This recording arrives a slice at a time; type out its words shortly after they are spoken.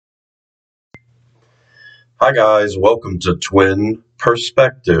Hi guys, welcome to Twin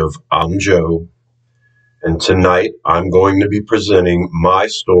Perspective. I'm Joe, and tonight I'm going to be presenting my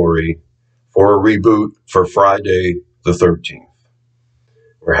story for a reboot for Friday the 13th.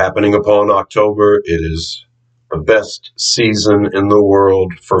 We're happening upon October. It is the best season in the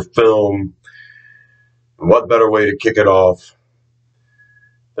world for film. What better way to kick it off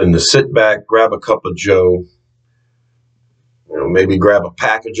than to sit back, grab a cup of Joe, maybe grab a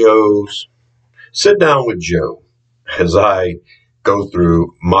pack of Joes, sit down with Joe as I go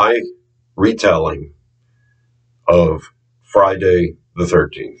through my retelling of Friday the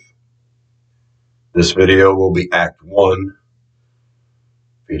 13th. This video will be Act 1,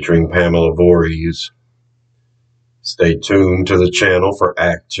 featuring Pamela Voorhees. Stay tuned to the channel for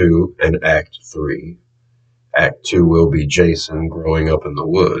Act 2 and Act 3. Act 2 will be Jason growing up in the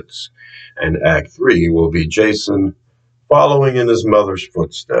woods, and Act 3 will be Jason following in his mother's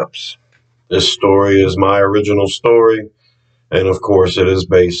footsteps. This story is my original story, and of course it is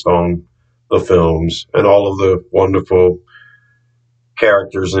based on the films and all of the wonderful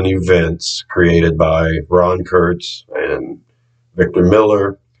characters and events created by Ron Kurtz and Victor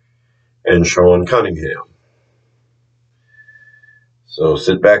Miller and Sean Cunningham. So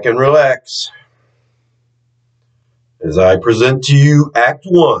sit back and relax as I present to you Act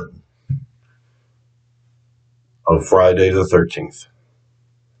 1 of Friday the 13th.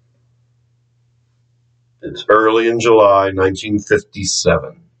 It's early in July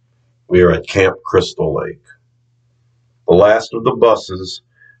 1957. We are at Camp Crystal Lake. The last of the buses,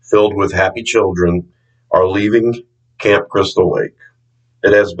 filled with happy children, are leaving Camp Crystal Lake.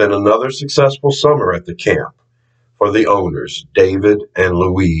 It has been another successful summer at the camp for the owners, David and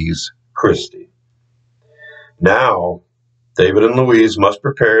Louise Christie. Now, David and Louise must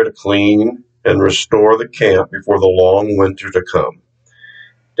prepare to clean and restore the camp before the long winter to come.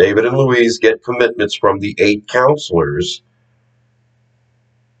 David and Louise get commitments from the 8 counselors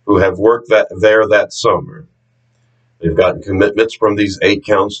who have worked there that summer. They've gotten commitments from these 8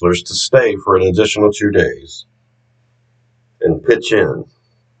 counselors to stay for an additional 2 days and pitch in.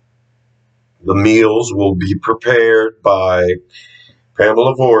 The meals will be prepared by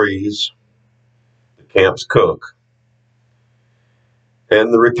Pamela Voorhees, the camp's cook,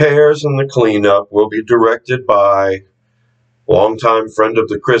 and the repairs and the cleanup will be directed by longtime friend of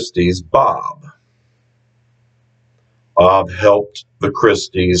the Christies, Bob. Bob helped the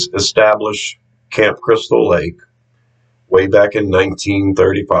Christies establish Camp Crystal Lake way back in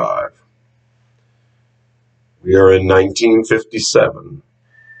 1935. We are in 1957.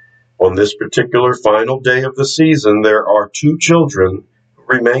 On this particular final day of the season, there are 2 children who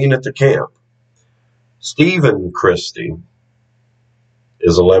remain at the camp. Stephen Christie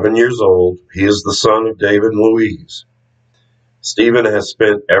is 11 years old. He is the son of David and Louise. Stephen has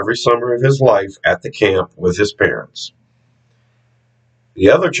spent every summer of his life at the camp with his parents.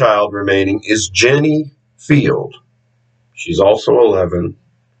 The other child remaining is Jenny Field. She's also 11.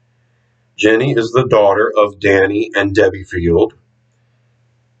 Jenny is the daughter of Danny and Debbie Field,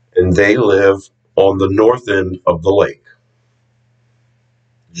 and they live on the north end of the lake.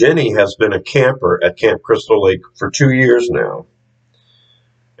 Jenny has been a camper at Camp Crystal Lake for 2 years now,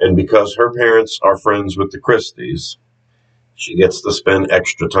 and because her parents are friends with the Christies, she gets to spend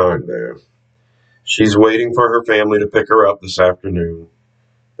extra time there. She's waiting for her family to pick her up this afternoon.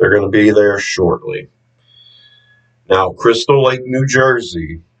 They're going to be there shortly. Now, Crystal Lake, New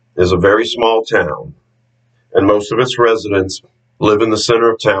Jersey is a very small town, and most of its residents live in the center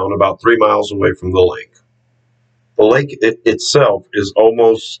of town about 3 miles away from the lake. The lake itself is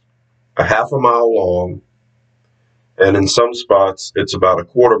almost a half a mile long, and in some spots it's about a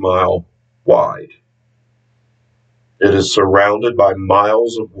quarter mile wide. It is surrounded by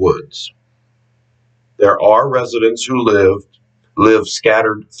miles of woods. There are residents who live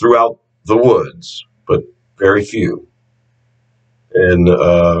scattered throughout the woods, but very few. And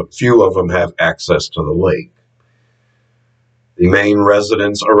few of them have access to the lake. The main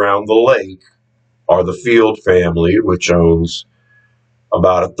residents around the lake are the Field family, which owns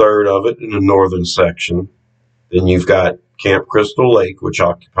about a third of it in the northern section. Then you've got Camp Crystal Lake, which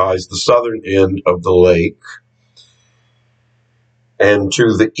occupies the southern end of the lake. And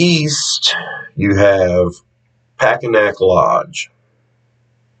to the east, you have Packanack Lodge,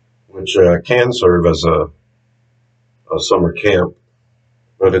 which can serve as a summer camp,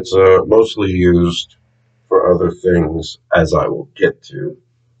 but it's mostly used for other things, as I will get to.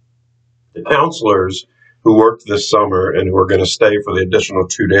 The counselors who worked this summer and who are going to stay for the additional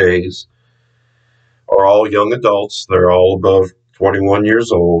 2 days are all young adults. They're all above 21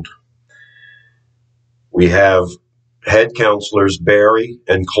 years old. We have head counselors Barry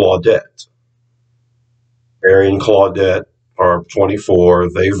and Claudette. Barry and Claudette are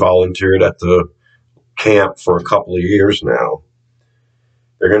 24. They volunteered at the camp for a couple of years now.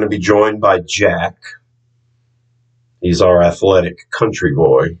 They're going to be joined by Jack. He's our athletic country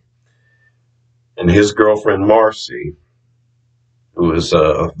boy. And his girlfriend, Marcy, who is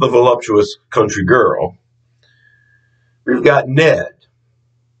the voluptuous country girl. We've got Ned.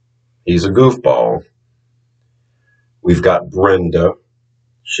 He's a goofball. We've got Brenda.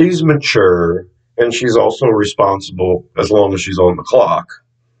 She's mature, and she's also responsible as long as she's on the clock.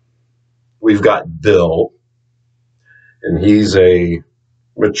 We've got Bill, and he's a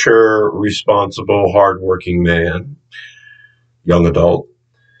mature, responsible, hardworking man, young adult.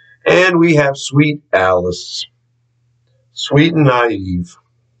 And we have sweet Alice, sweet and naive.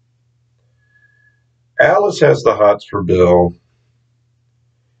 Alice has the hots for Bill.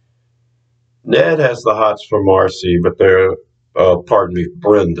 Ned has the hots for Marcy, but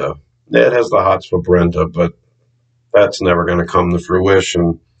Brenda. Ned has the hots for Brenda, but that's never going to come to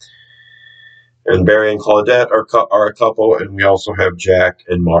fruition. And Barry and Claudette are a couple, and we also have Jack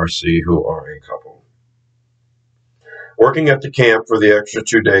and Marcy, who are a couple. Working at the camp for the extra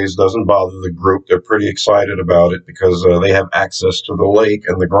 2 days doesn't bother the group. They're pretty excited about it because they have access to the lake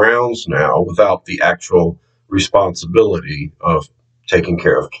and the grounds now without the actual responsibility of taking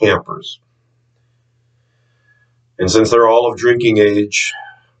care of campers. And since they're all of drinking age,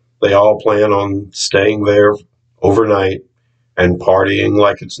 they all plan on staying there overnight and partying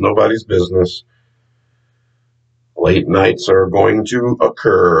like it's nobody's business. Late nights are going to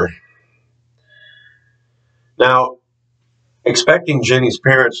occur. Now, expecting Jenny's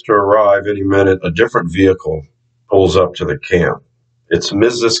parents to arrive any minute, a different vehicle pulls up to the camp. It's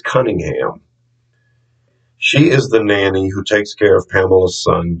Mrs. Cunningham. She is the nanny who takes care of Pamela's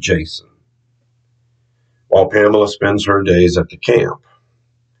son, Jason, while Pamela spends her days at the camp.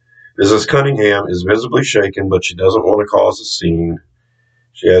 Mrs. Cunningham is visibly shaken, but she doesn't want to cause a scene.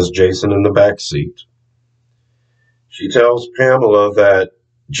 She has Jason in the back seat. She tells Pamela that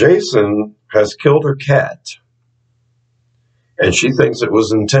Jason has killed her cat, and she thinks it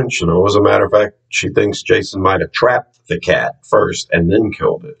was intentional. As a matter of fact, she thinks Jason might have trapped the cat first and then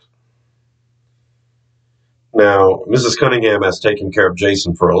killed it. Now, Mrs. Cunningham has taken care of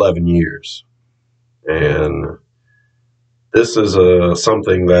Jason for 11 years, and this is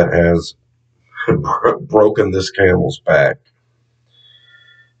something that has broken this camel's back.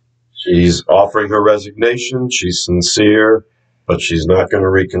 She's offering her resignation. She's sincere, but she's not going to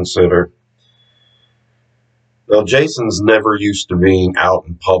reconsider. Now, Jason's never used to being out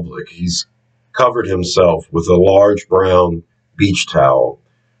in public. He's covered himself with a large brown beach towel.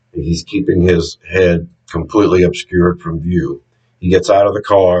 He's keeping his head completely obscured from view. He gets out of the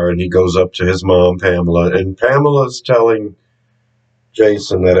car and he goes up to his mom, Pamela, and Pamela's telling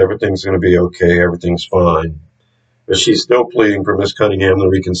Jason that everything's going to be okay, everything's fine. But she's still pleading for Miss Cunningham to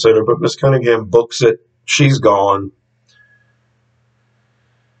reconsider, but Miss Cunningham books it. She's gone.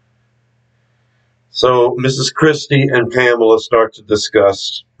 So Mrs. Christie and Pamela start to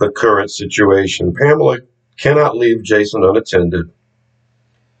discuss the current situation. Pamela cannot leave Jason unattended,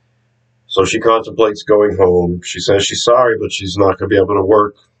 so she contemplates going home. She says she's sorry, but she's not going to be able to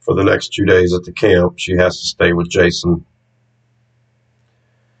work for the next 2 days at the camp. She has to stay with Jason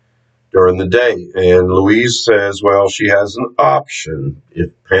during the day. And Louise says, well, she has an option.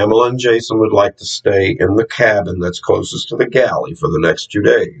 If Pamela and Jason would like to stay in the cabin that's closest to the galley for the next 2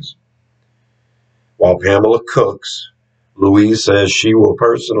 days. While Pamela cooks, Louise says she will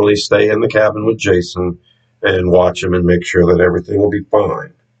personally stay in the cabin with Jason and watch him and make sure that everything will be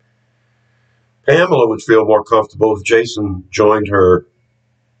fine. Pamela would feel more comfortable if Jason joined her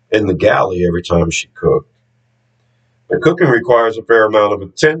in the galley every time she cooked. But cooking requires a fair amount of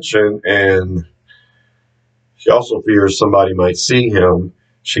attention, and she also fears somebody might see him.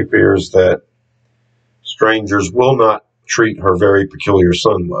 She fears that strangers will not treat her very peculiar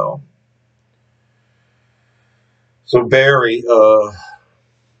son well. So Barry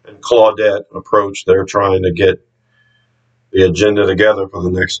and Claudette approach. They're trying to get the agenda together for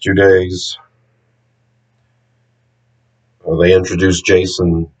the next 2 days. They introduce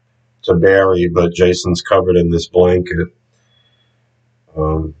Jason to Barry, but Jason's covered in this blanket.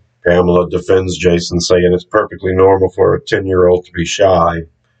 Pamela defends Jason, saying it's perfectly normal for a 10-year-old to be shy.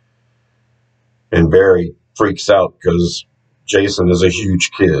 And Barry freaks out because Jason is a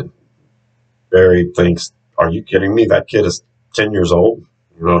huge kid. Barry thinks, are you kidding me? That kid is 10 years old.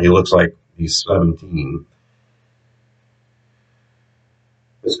 You know, he looks like he's 17.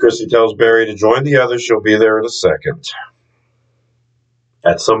 Miss Christie tells Barry to join the others. She'll be there in a second.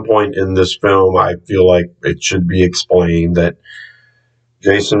 At some point in this film, I feel like it should be explained that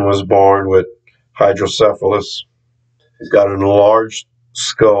Jason was born with hydrocephalus. He's got an enlarged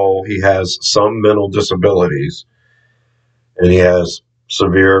skull. He has some mental disabilities, and he has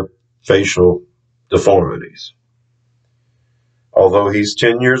severe facial deformities. Although he's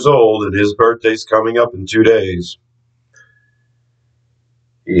 10 years old and his birthday's coming up in 2 days,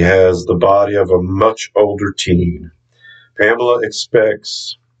 he has the body of a much older teen. Pamela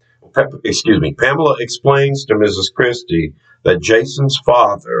explains to Mrs. Christie that Jason's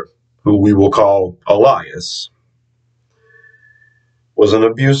father, who we will call Elias, was an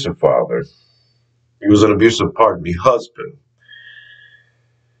abusive father. He was an abusive, husband.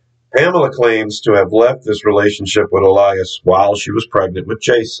 Pamela claims to have left this relationship with Elias while she was pregnant with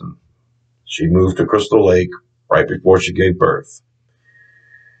Jason. She moved to Crystal Lake right before she gave birth.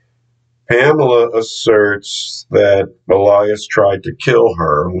 Pamela asserts that Elias tried to kill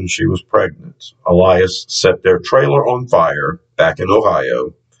her when she was pregnant. Elias set their trailer on fire back in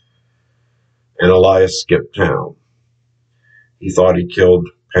Ohio, and Elias skipped town. He thought he killed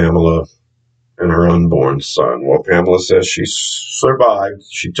Pamela and her unborn son. Well, Pamela says she survived.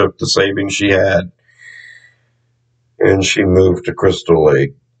 She took the savings she had, and she moved to Crystal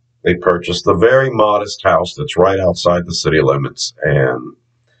Lake. They purchased the very modest house that's right outside the city limits, and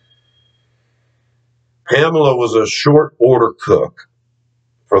Pamela was a short order cook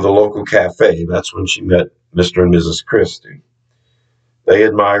for the local cafe. That's when she met Mr. and Mrs. Christie. They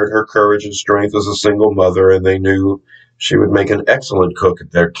admired her courage and strength as a single mother, and they knew she would make an excellent cook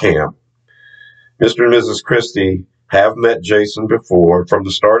at their camp. Mr. and Mrs. Christie have met Jason before. From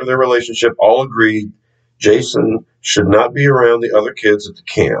the start of their relationship, all agreed Jason should not be around the other kids at the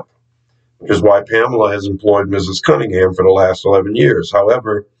camp, which is why Pamela has employed Mrs. Cunningham for the last 11 years.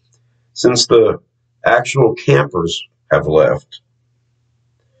 However, since the actual campers have left,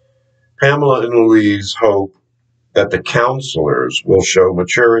 Pamela and Louise hope that the counselors will show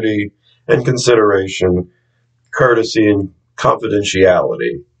maturity and consideration, courtesy, and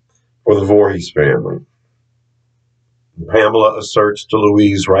confidentiality for the Voorhees family. Pamela asserts to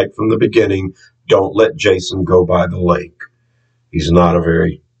Louise right from the beginning, don't let Jason go by the lake. He's not a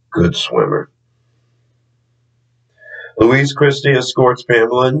very good swimmer. Louise Christie escorts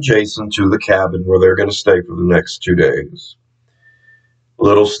Pamela and Jason to the cabin where they're going to stay for the next 2 days.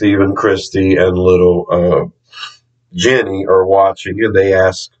 Little Stephen Christie and little Jenny are watching, and they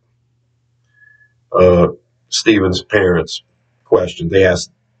ask Stephen's parents questions. They ask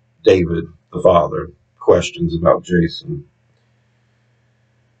David, the father, questions about Jason.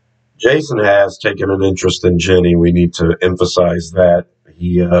 Jason has taken an interest in Jenny. We need to emphasize that.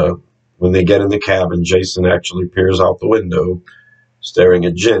 When they get in the cabin, Jason actually peers out the window, staring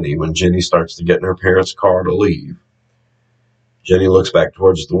at Jenny when Jenny starts to get in her parents' car to leave. Jenny looks back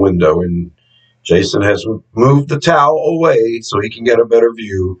towards the window, and Jason has moved the towel away so he can get a better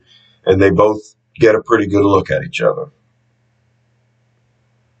view, and they both get a pretty good look at each other.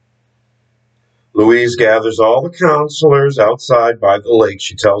 Louise gathers all the counselors outside by the lake.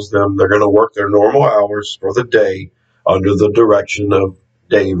 She tells them they're going to work their normal hours for the day under the direction of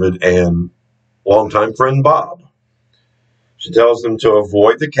David and longtime friend Bob. She tells them to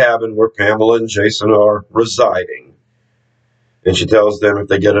avoid the cabin where Pamela and Jason are residing. And she tells them if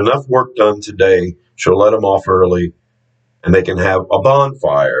they get enough work done today, she'll let them off early and they can have a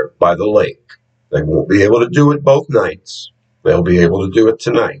bonfire by the lake. They won't be able to do it both nights. They'll be able to do it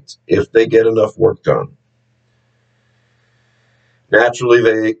tonight if they get enough work done.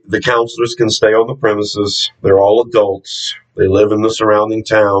 Naturally, the counselors can stay on the premises. They're all adults. They live in the surrounding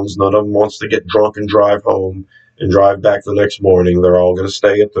towns. None of them wants to get drunk and drive home and drive back the next morning. They're all going to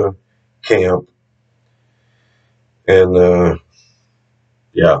stay at the camp. And,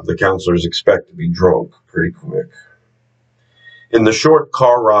 the counselors expect to be drunk pretty quick. In the short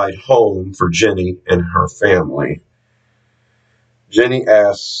car ride home for Jenny and her family, Jenny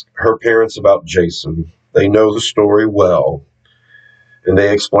asks her parents about Jason. They know the story well, and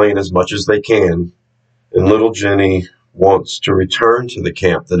they explain as much as they can. And little Jenny wants to return to the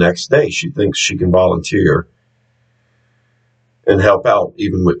camp the next day. She thinks she can volunteer and help out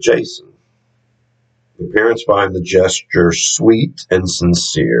even with Jason. The parents find the gesture sweet and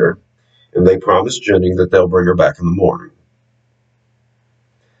sincere, and they promise Jenny that they'll bring her back in the morning.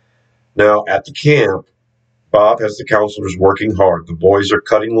 Now, at the camp, Bob has the counselors working hard. The boys are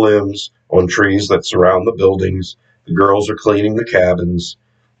cutting limbs on trees that surround the buildings. The girls are cleaning the cabins.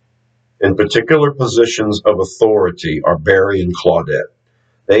 In particular positions of authority are Barry and Claudette.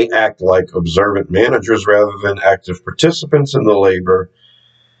 They act like observant managers rather than active participants in the labor.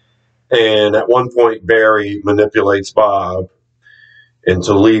 And at one point, Barry manipulates Bob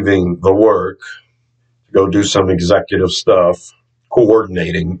into leaving the work to go do some executive stuff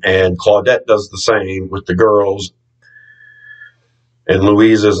coordinating, and Claudette does the same with the girls. And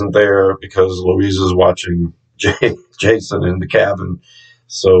Louise isn't there because Louise is watching Jason in the cabin.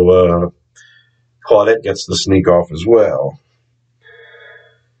 So Claudette gets the sneak off as well.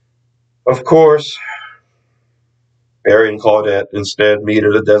 Of course, Barry and Claudette instead meet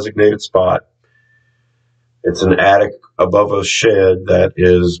at a designated spot. It's an attic above a shed that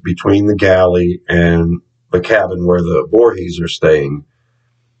is between the galley and the cabin where the Voorhees are staying.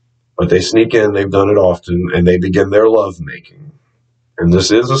 But they sneak in, they've done it often, and they begin their lovemaking. And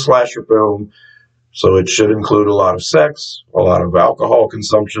this is a slasher film, so it should include a lot of sex, a lot of alcohol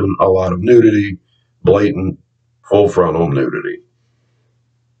consumption, a lot of nudity, blatant, full frontal nudity.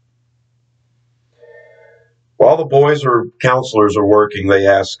 While the boys or counselors are working, they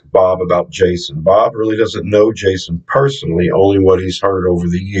ask Bob about Jason. Bob really doesn't know Jason personally, only what he's heard over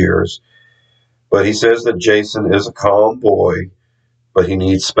the years. But he says that Jason is a calm boy, but he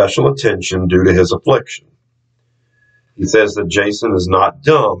needs special attention due to his affliction. He says that Jason is not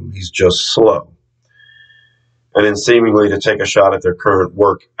dumb, he's just slow. And then seemingly to take a shot at their current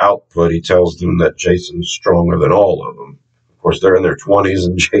work output, he tells them that Jason's stronger than all of them. Of course, they're in their 20s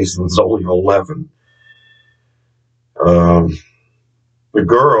and Jason's only 11. The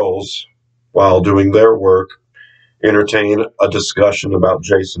girls, while doing their work, entertain a discussion about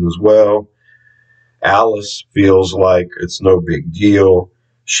Jason as well. Alice feels like it's no big deal.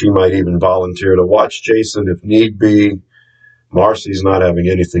 She might even volunteer to watch Jason if need be. Marcy's not having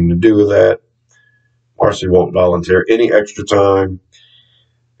anything to do with that. Marcy won't volunteer any extra time.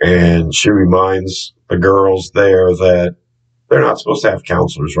 And she reminds the girls there that they're not supposed to have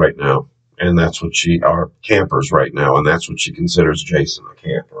counselors right now. And that's what are campers right now. And that's what she considers Jason, a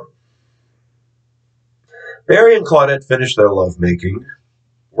camper. Barry and Claudette finish their lovemaking,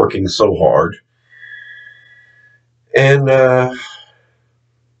 working so hard. And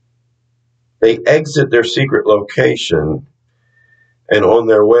they exit their secret location. And on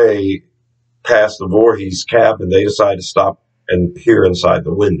their way past the Voorhees cabin, they decide to stop and peer inside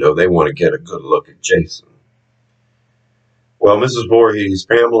the window. They want to get a good look at Jason. Well, Mrs. Voorhees,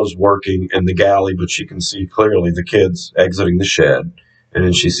 Pamela's working in the galley, but she can see clearly the kids exiting the shed, and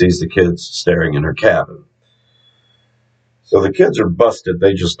then she sees the kids staring in her cabin. So the kids are busted.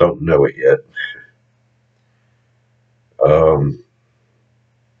 They just don't know it yet.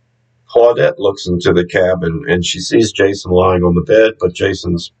 Claudette looks into the cabin, and she sees Jason lying on the bed, but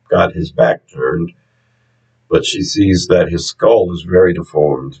Jason's got his back turned. But she sees that his skull is very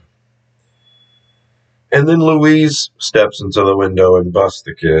deformed. And then Louise steps into the window and busts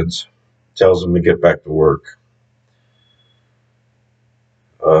the kids, tells them to get back to work.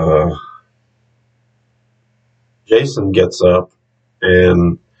 Jason gets up,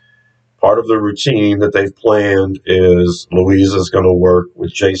 and part of the routine that they've planned is Louise is going to work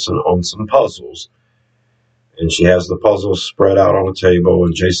with Jason on some puzzles. And she has the puzzles spread out on a table,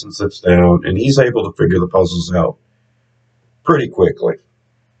 and Jason sits down, and he's able to figure the puzzles out pretty quickly.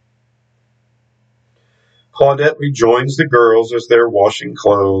 Claudette rejoins the girls as they're washing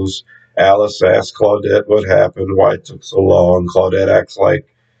clothes. Alice asks Claudette what happened, why it took so long. Claudette acts like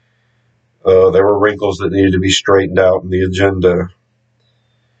there were wrinkles that needed to be straightened out in the agenda.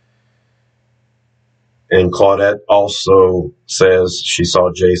 And Claudette also says she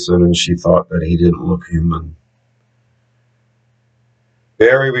saw Jason and she thought that he didn't look human.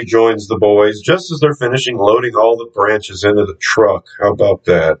 Barry rejoins the boys just as they're finishing loading all the branches into the truck. How about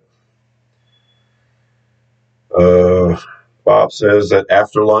that? Bob says that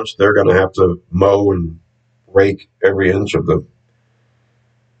after lunch they're going to have to mow and rake every inch of the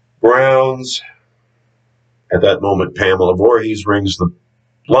grounds. At that moment, Pamela Voorhees rings the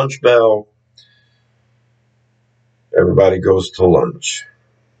lunch bell. Everybody goes to lunch.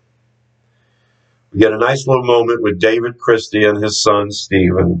 We get a nice little moment with David Christie and his son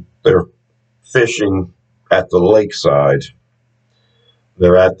Stephen. They're fishing at the lakeside.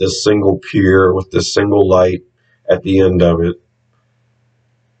 They're at this single pier with this single light at the end of it.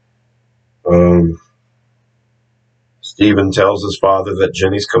 Stephen tells his father that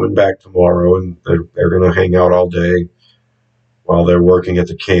Jenny's coming back tomorrow and they're going to hang out all day while they're working at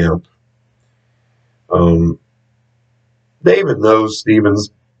the camp. David knows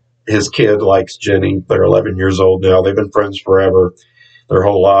his kid likes Jenny. They're 11 years old now. They've been friends forever, their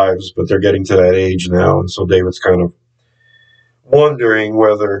whole lives, but they're getting to that age now. And so David's kind of wondering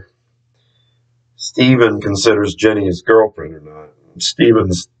whether Stephen considers Jenny his girlfriend or not. And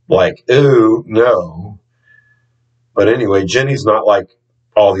Stephen's like, ooh, no. But anyway, Jenny's not like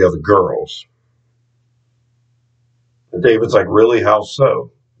all the other girls. And David's like, really? How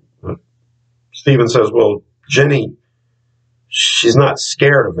so? Stephen says, well, Jenny, she's not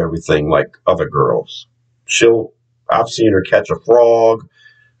scared of everything like other girls. I've seen her catch a frog.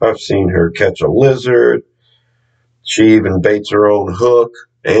 I've seen her catch a lizard. She even baits her own hook,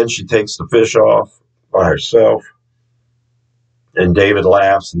 and she takes the fish off by herself. And David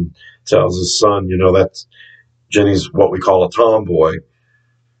laughs and tells his son, that's Jenny's what we call a tomboy.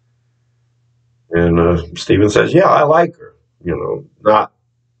 And Stephen says, yeah, I like her. Not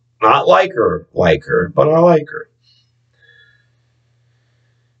like her, but I like her.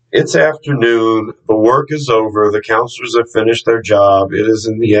 It's afternoon. The work is over. The counselors have finished their job. It is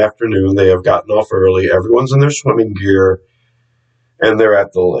in the afternoon. They have gotten off early. Everyone's in their swimming gear, and they're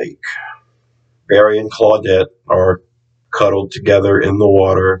at the lake. Barry and Claudette are cuddled together in the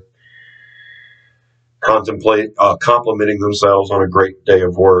water, complimenting themselves on a great day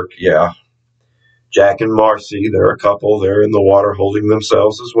of work. Yeah. Jack and Marcy, they're a couple. They're in the water holding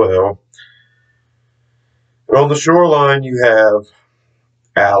themselves as well. And on the shoreline, you have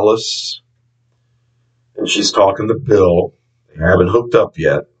Alice, and she's talking to Bill. They haven't hooked up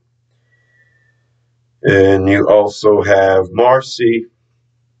yet. And you also have Marcy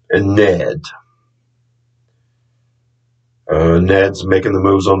and Ned. Ned's making the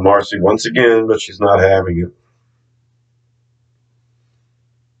moves on Marcy once again, but she's not having it.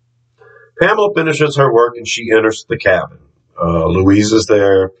 Pamela finishes her work and she enters the cabin. Louise is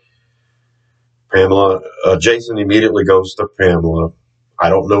there. Jason immediately goes to Pamela. I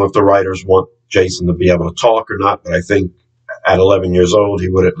don't know if the writers want Jason to be able to talk or not, but I think at 11 years old, he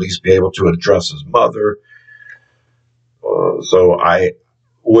would at least be able to address his mother. So I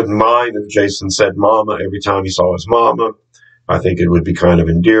wouldn't mind if Jason said mama every time he saw his mama. I think it would be kind of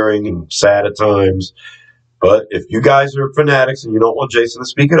endearing and sad at times. But if you guys are fanatics and you don't want Jason to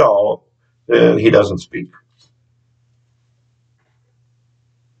speak at all, then he doesn't speak.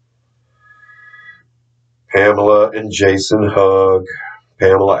 Pamela and Jason hug.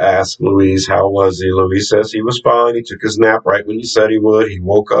 Pamela asks Louise, how was he? Louise says he was fine. He took his nap right when you said he would. He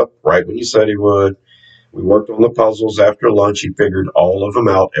woke up right when you said he would. We worked on the puzzles after lunch. He figured all of them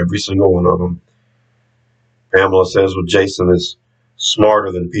out, every single one of them. Pamela says, well, Jason is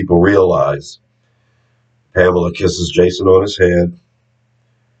smarter than people realize. Pamela kisses Jason on his head.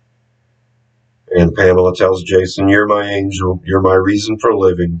 And Pamela tells Jason, you're my angel. You're my reason for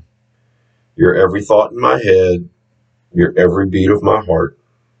living. You're every thought in my head. You're every beat of my heart.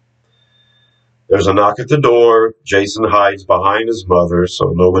 There's a knock at the door. Jason hides behind his mother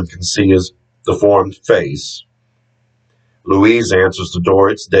so no one can see his deformed face. Louise answers the door.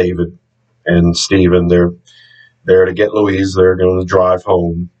 It's David and Stephen. They're there to get Louise. They're going to drive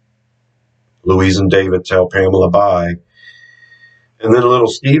home. Louise and David tell Pamela bye. And then little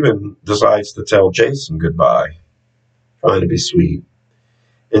Stephen decides to tell Jason goodbye, trying to be sweet.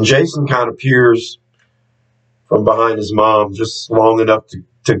 And Jason kind of peers from behind his mom just long enough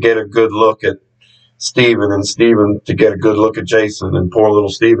to get a good look at Stephen, and Stephen to get a good look at Jason. And poor little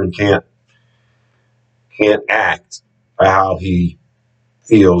Stephen can't act how he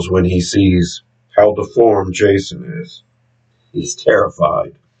feels when he sees how deformed Jason is. He's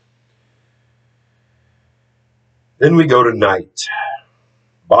terrified. Then we go to night.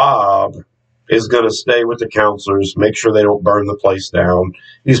 Bob is going to stay with the counselors, make sure they don't burn the place down.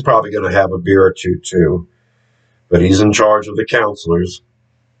 He's probably going to have a beer or two, too. But he's in charge of the counselors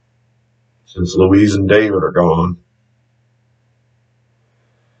since Louise and David are gone.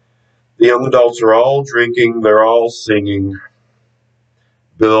 The young adults are all drinking. They're all singing.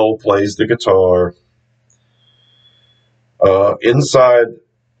 Bill plays the guitar. Inside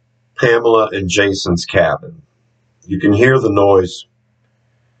Pamela and Jason's cabin, you can hear the noise,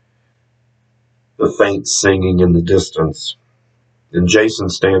 the faint singing in the distance, and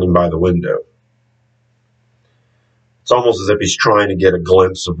Jason's standing by the window. It's almost as if he's trying to get a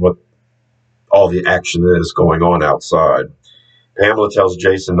glimpse of what all the action is going on outside. Pamela tells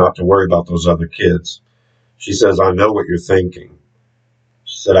Jason not to worry about those other kids. She says, I know what you're thinking.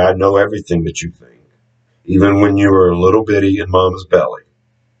 She said, I know everything that you think, even when you were a little bitty in Mama's belly.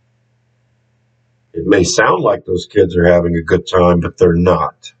 It may sound like those kids are having a good time, but they're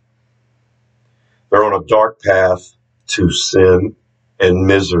not. They're on a dark path to sin and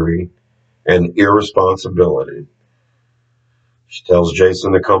misery and irresponsibility. She tells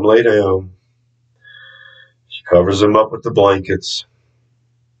Jason to come lay down. She covers him up with the blankets,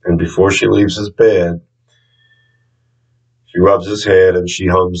 and before she leaves his bed, she rubs his head and she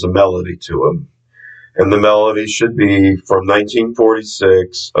hums a melody to him. And the melody should be from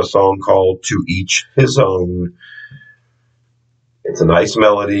 1946, a song called To Each His Own. It's a nice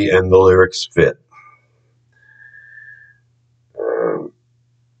melody and the lyrics fit.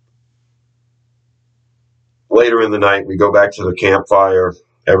 Later in the night, we go back to the campfire.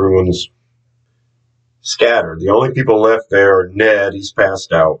 Everyone's scattered. The only people left there are Ned. He's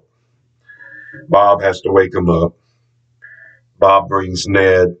passed out. Bob has to wake him up. Bob brings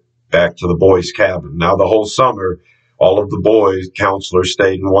Ned back to the boys' cabin. Now, the whole summer, all of the boys' counselors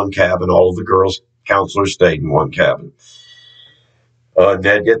stayed in one cabin. All of the girls' counselors stayed in one cabin.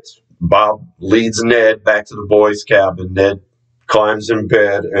 Bob leads Ned back to the boys' cabin. Ned climbs in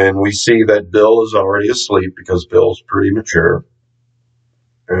bed, and we see that Bill is already asleep because Bill's pretty mature.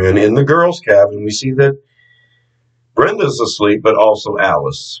 And in the girls' cabin, we see that Brenda's asleep, but also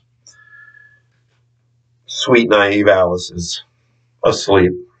Alice. Sweet, naive Alice is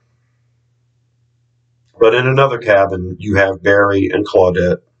asleep. But in another cabin, you have Barry and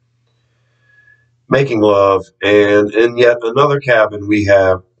Claudette making love. And in yet another cabin, we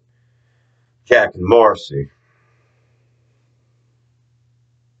have Jack and Marcy.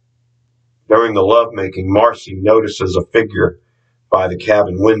 During the lovemaking, Marcy notices a figure by the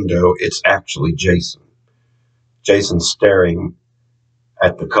cabin window. It's actually Jason. Jason's staring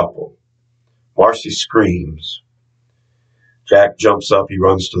at the couple. Marcy screams. Jack jumps up. He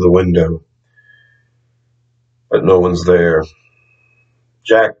runs to the window. But no one's there.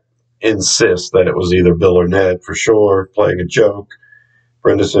 Jack insists that it was either Bill or Ned for sure, playing a joke.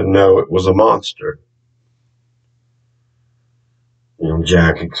 Brenda said no, it was a monster.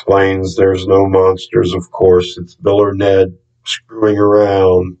 Jack explains there's no monsters, of course. It's Bill or Ned screwing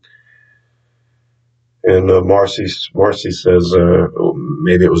around. And Marcy says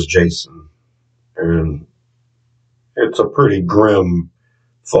maybe it was Jason. And it's a pretty grim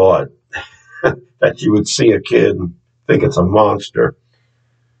thought that you would see a kid and think it's a monster.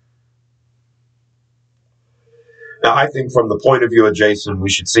 Now, I think from the point of view of Jason, we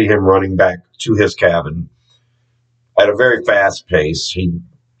should see him running back to his cabin at a very fast pace. He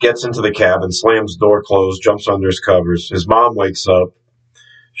gets into the cabin, slams the door closed, jumps under his covers. His mom wakes up.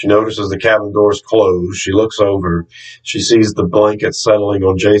 She notices the cabin door's closed. She looks over. She sees the blanket settling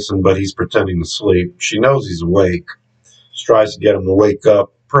on Jason, but he's pretending to sleep. She knows he's awake. She tries to get him to wake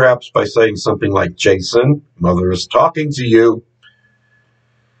up, perhaps by saying something like, "Jason, Mother is talking to you."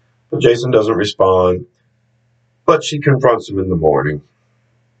 But Jason doesn't respond. But she confronts him in the morning.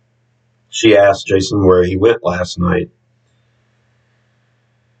 She asks Jason where he went last night.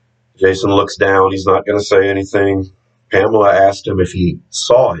 Jason looks down. He's not going to say anything. Pamela asked him if he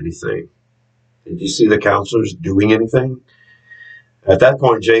saw anything. Did you see the counselors doing anything? At that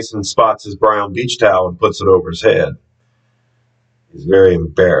point, Jason spots his brown beach towel and puts it over his head. He's very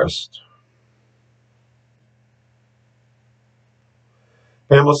embarrassed.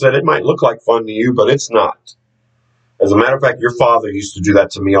 Pamela said, "It might look like fun to you, but it's not. As a matter of fact, your father used to do that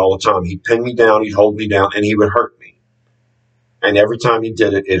to me all the time. He'd pin me down, he'd hold me down, and he would hurt me. And every time he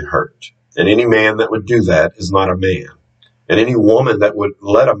did it, it hurt. And any man that would do that is not a man. And any woman that would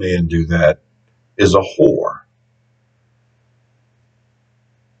let a man do that is a whore."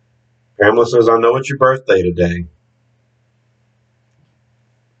 Pamela says, "I know it's your birthday today."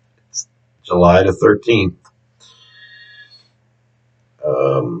 It's July the 13th.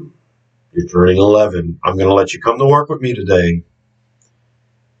 You're turning 11. I'm going to let you come to work with me today.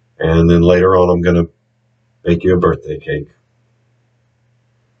 And then later on, I'm going to bake you a birthday cake.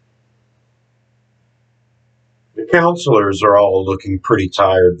 The counselors are all looking pretty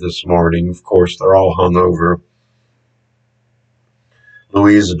tired this morning. Of course, they're all hungover.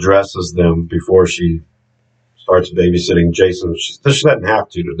 Louise addresses them before she starts babysitting Jason. She doesn't have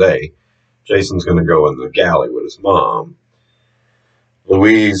to today. Jason's going to go in the galley with his mom.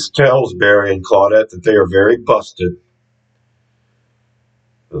 Louise tells Barry and Claudette that they are very busted.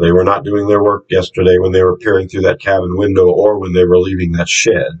 They were not doing their work yesterday when they were peering through that cabin window or when they were leaving that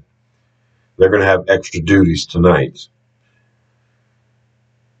shed. They're going to have extra duties tonight.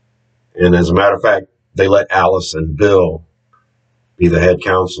 And as a matter of fact, they let Alice and Bill be the head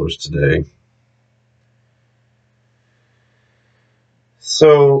counselors today.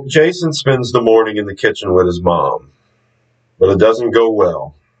 So Jason spends the morning in the kitchen with his mom. But it doesn't go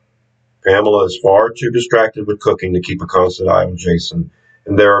well. Pamela is far too distracted with cooking to keep a constant eye on Jason,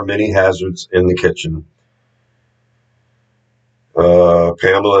 and there are many hazards in the kitchen.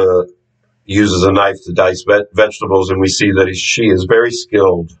 Pamela uses a knife to dice vegetables, and we see that she is very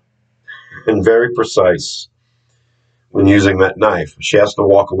skilled and very precise when using that knife. She has to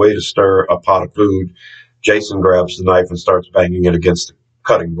walk away to stir a pot of food. Jason grabs the knife and starts banging it against the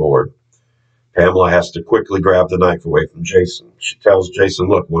cutting board. Pamela has to quickly grab the knife away from Jason. She tells Jason,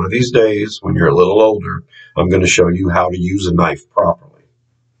 "Look, one of these days, when you're a little older, I'm going to show you how to use a knife properly.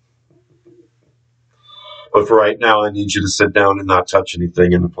 But for right now, I need you to sit down and not touch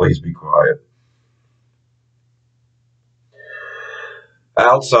anything, and please be quiet."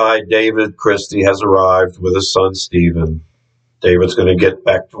 Outside, David Christie has arrived with his son Stephen. David's going to get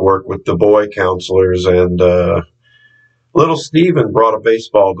back to work with the boy counselors, and little Stephen brought a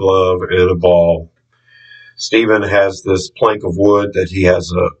baseball glove and a ball. Stephen has this plank of wood that he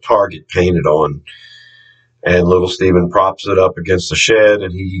has a target painted on, and little Stephen props it up against the shed,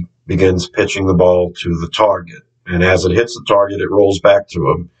 and he begins pitching the ball to the target. And as it hits the target, it rolls back to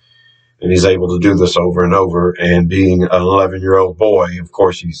him, and he's able to do this over and over. And being an 11-year-old boy, of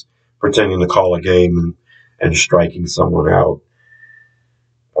course, he's pretending to call a game and striking someone out.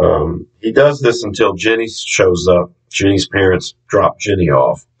 He does this until Jenny shows up. Jenny's parents drop Jenny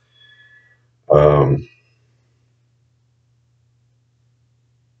off.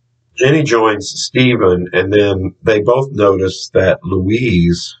 Jenny joins Stephen, and then they both notice that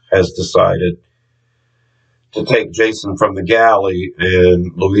Louise has decided to take Jason from the galley,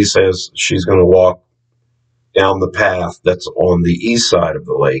 and Louise says she's going to walk down the path that's on the east side of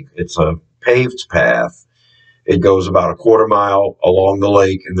the lake. It's a paved path. It goes about a quarter mile along the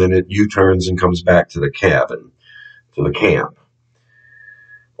lake, and then it U-turns and comes back to the cabin, to the camp.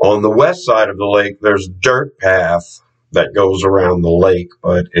 On the west side of the lake, there's a dirt path that goes around the lake,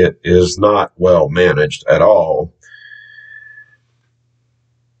 but it is not well managed at all.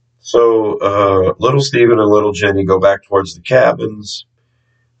 So little Stephen and little Jenny go back towards the cabins.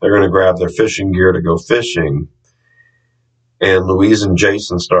 They're going to grab their fishing gear to go fishing. And Louise and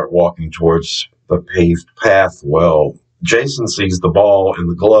Jason start walking towards the paved path. Well, Jason sees the ball and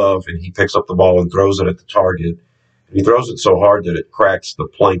the glove, and he picks up the ball and throws it at the target. And he throws it so hard that it cracks the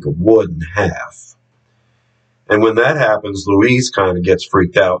plank of wood in half. And when that happens, Louise kind of gets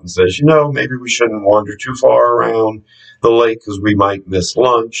freaked out and says, maybe we shouldn't wander too far around the lake because we might miss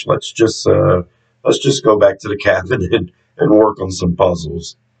lunch. Let's just go back to the cabin and work on some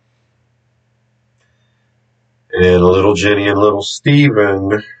puzzles. And little Jenny and little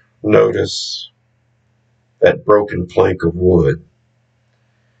Stephen notice that broken plank of wood.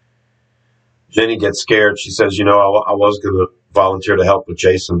 Jenny gets scared. She says, I was going to volunteer to help with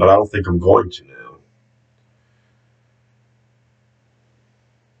Jason, but I don't think I'm going to now.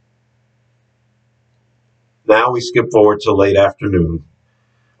 Now we skip forward to late afternoon.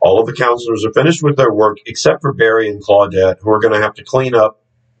 All of the counselors are finished with their work except for Barry and Claudette, who are going to have to clean up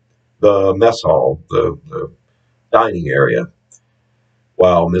the mess hall, the dining area,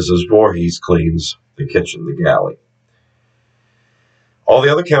 while Mrs. Voorhees cleans the kitchen, the galley. All the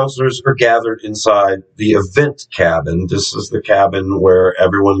other counselors are gathered inside the event cabin. This is the cabin where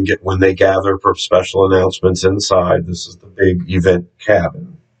everyone when they gather for special announcements inside. This is the big event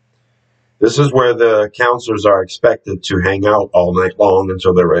cabin. This is where the counselors are expected to hang out all night long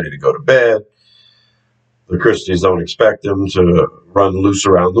until they're ready to go to bed. The Christies don't expect them to run loose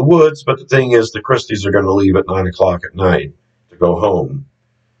around the woods, but the thing is, the Christies are going to leave at 9 o'clock at night to go home.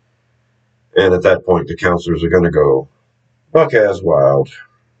 And at that point, the counselors are going to go buck ass wild.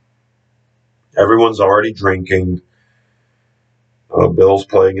 Everyone's already drinking. Bill's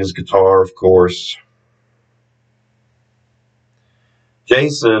playing his guitar, of course.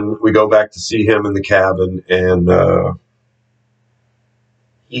 Jason, we go back to see him in the cabin, and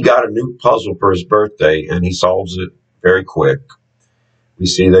he got a new puzzle for his birthday, and he solves it very quick. We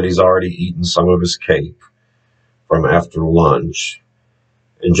see that he's already eaten some of his cake from after lunch.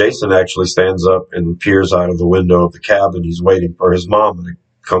 And Jason actually stands up and peers out of the window of the cabin. He's waiting for his mom to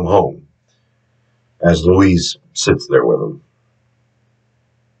come home as Louise sits there with him.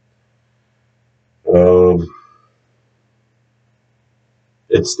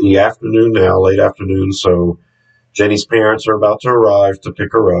 It's the afternoon now, late afternoon, so Jenny's parents are about to arrive to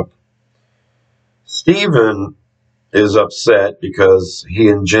pick her up. Stephen is upset because he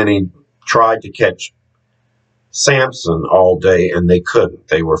and Jenny tried to catch Samson all day and they couldn't.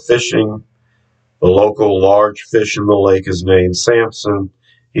 They were fishing. The local large fish in the lake is named Samson.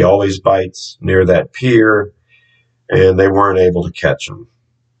 He always bites near that pier, and they weren't able to catch him.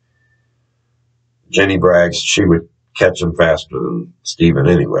 Jenny brags she would catch him faster than Stephen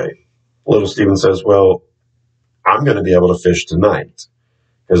anyway. Little Stephen says, well, I'm going to be able to fish tonight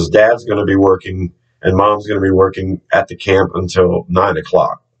because Dad's going to be working and Mom's going to be working at the camp until 9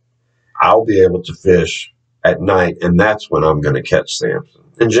 o'clock. I'll be able to fish at night, and that's when I'm going to catch Samson.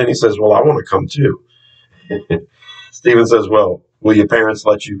 And Jenny says, well, I want to come too. Stephen says, well, will your parents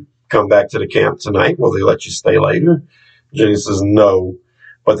let you come back to the camp tonight? Will they let you stay later? Jenny says, no,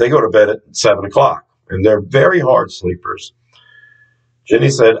 but they go to bed at 7 o'clock, and they're very hard sleepers.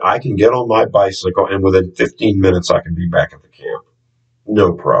 Jenny said, I can get on my bicycle, and within 15 minutes, I can be back at the camp.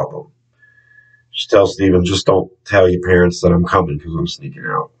 No problem. She tells Stephen, just don't tell your parents that I'm coming because I'm sneaking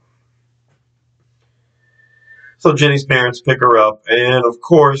out. So Jenny's parents pick her up, and of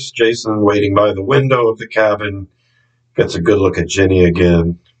course, Jason, waiting by the window of the cabin, gets a good look at Jenny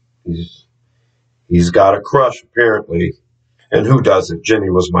again. He's got a crush, apparently. And who doesn't? Jenny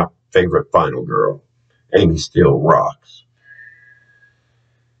was my favorite final girl. Amy still rocks.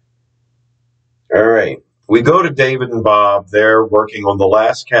 All right. We go to David and Bob. They're working on the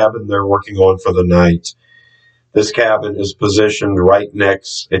last cabin they're working on for the night. This cabin is positioned right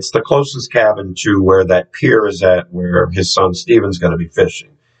next. It's the closest cabin to where that pier is at, where his son Steven's going to be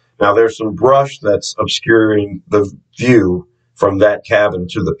fishing. Now, there's some brush that's obscuring the view from that cabin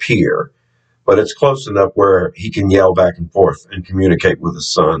to the pier, but it's close enough where he can yell back and forth and communicate with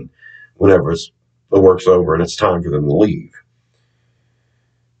his son whenever the work's over and it's time for them to leave.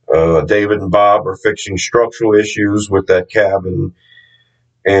 David and Bob are fixing structural issues with that cabin,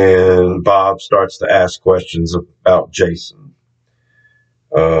 and Bob starts to ask questions about Jason.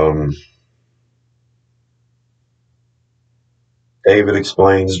 David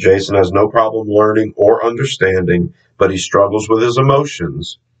explains Jason has no problem learning or understanding, but he struggles with his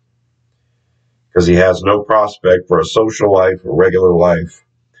emotions because he has no prospect for a social life or regular life,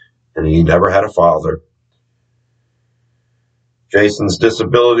 and he never had a father. Jason's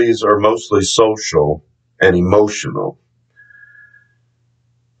disabilities are mostly social and emotional,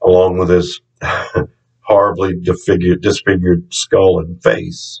 along with his horribly disfigured skull and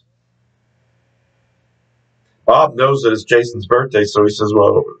face. Bob knows that it's Jason's birthday, so he says,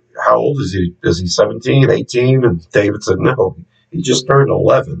 well, how old is he? Is he 17, 18? And David said, no, he just turned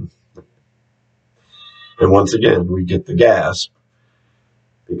 11. And once again, we get the gasp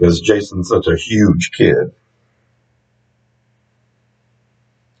because Jason's such a huge kid.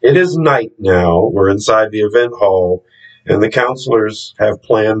 It is night now. We're inside the event hall, and the counselors have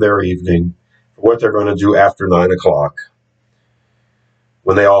planned their evening for what they're going to do after 9 o'clock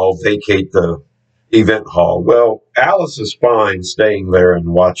when they all vacate the event hall. Well, Alice is fine staying there and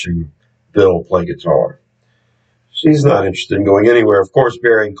watching Bill play guitar. She's not interested in going anywhere. Of course,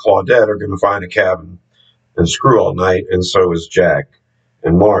 Barry and Claudette are going to find a cabin and screw all night, and so is Jack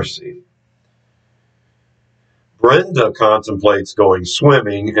and Marcy. Brenda contemplates going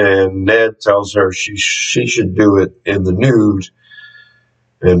swimming, and Ned tells her she should do it in the nude,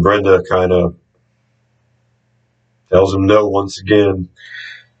 and Brenda kind of tells him no once again.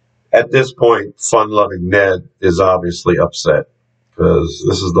 At this point, fun-loving Ned is obviously upset because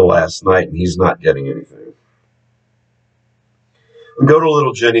this is the last night and he's not getting anything. We go to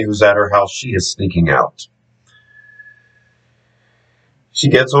little Jenny, who's at her house. She is sneaking out. She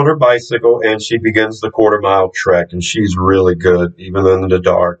gets on her bicycle and she begins the quarter-mile trek, and she's really good. Even in the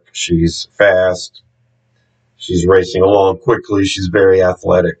dark, she's fast. She's racing along quickly. She's very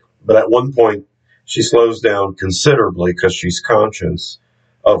athletic. But at one point, she slows down considerably because she's conscious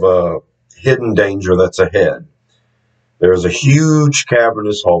of a hidden danger that's ahead. There's a huge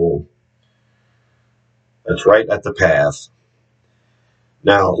cavernous hole that's right at the path.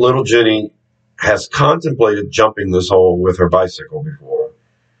 Now, little Jenny has contemplated jumping this hole with her bicycle before,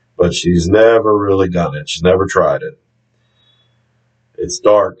 but she's never really done it. She's never tried it. It's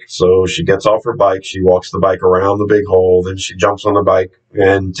dark, so she gets off her bike. She walks the bike around the big hole. Then she jumps on the bike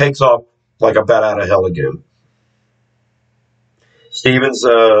and takes off like a bat out of hell again. Steven's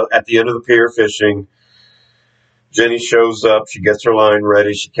at the end of the pier fishing. Jenny shows up. She gets her line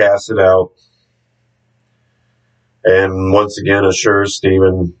ready. She casts it out. And once again assures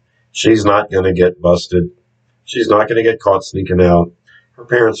Steven she's not going to get busted. She's not going to get caught sneaking out. Her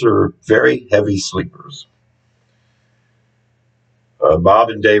parents are very heavy sleepers.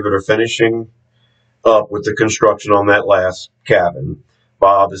 Bob and David are finishing up with the construction on that last cabin.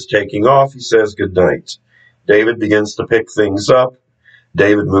 Bob is taking off. He says goodnight. David begins to pick things up.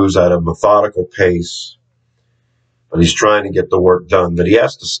 David moves at a methodical pace, but he's trying to get the work done, but he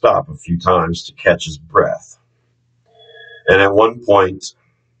has to stop a few times to catch his breath. And at one point,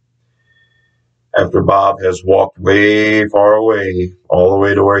 after Bob has walked way far away, all the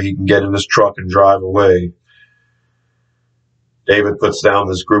way to where he can get in his truck and drive away, David puts down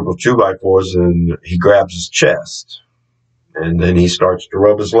this group of 2x4s and he grabs his chest. And then he starts to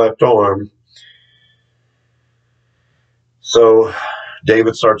rub his left arm. So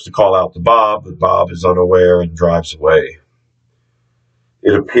David starts to call out to Bob, but Bob is unaware and drives away.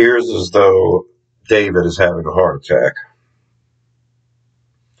 It appears as though David is having a heart attack.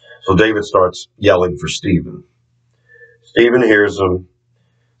 So David starts yelling for Steven. Steven hears him.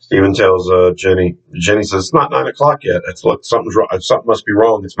 Steven tells Jenny. Jenny says, it's not 9 o'clock yet. Look, something's wrong. Something must be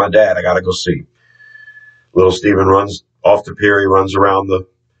wrong. It's my dad. I got to go see. Little Steven runs off the pier. He runs around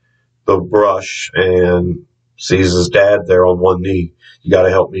the brush and sees his dad there on one knee. You got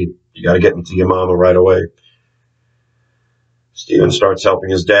to help me. You got to get me to your mama right away. Stephen starts helping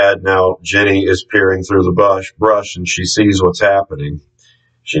his dad. Now Jenny is peering through the brush, and she sees what's happening.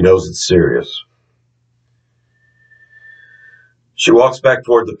 She knows it's serious. She walks back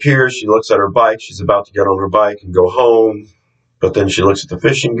toward the pier. She looks at her bike. She's about to get on her bike and go home. But then she looks at the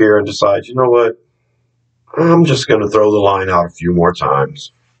fishing gear and decides, you know what? I'm just going to throw the line out a few more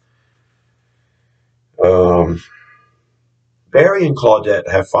times. Barry and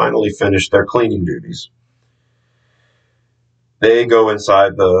Claudette have finally finished their cleaning duties. They go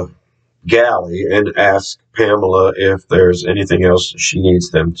inside the galley and ask Pamela if there's anything else she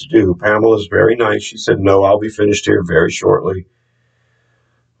needs them to do. Pamela's very nice. She said, no, I'll be finished here very shortly.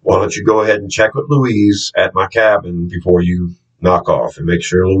 Why don't you go ahead and check with Louise at my cabin before you knock off and make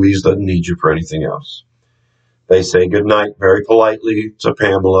sure Louise doesn't need you for anything else. They say goodnight very politely to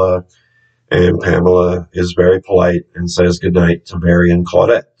Pamela, and Pamela is very polite and says goodnight to Barry and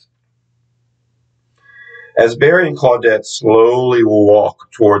Claudette. As Barry and Claudette slowly walk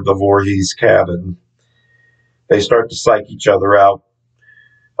toward the Voorhees cabin, they start to psych each other out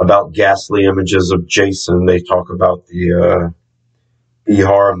about ghastly images of Jason. They talk about the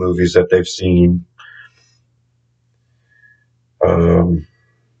horror movies that they've seen.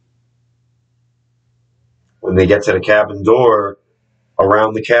 When they get to the cabin door,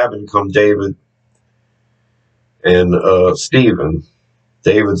 around the cabin come David and Stephen.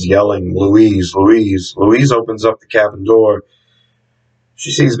 David's yelling, Louise, Louise. Louise opens up the cabin door.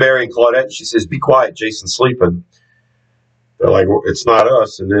 She sees Barry and Claudette, and she says, be quiet, Jason's sleeping. They're like, well, it's not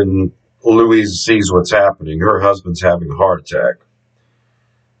us. And then Louise sees what's happening. Her husband's having a heart attack.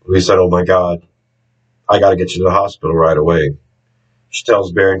 Louise said, oh my God, I got to get you to the hospital right away. She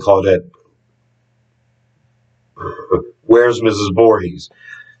tells Barry and Claudette, where's Mrs. Voorhees?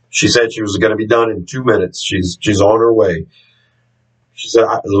 She said she was going to be done in 2 minutes. She's on her way. She said,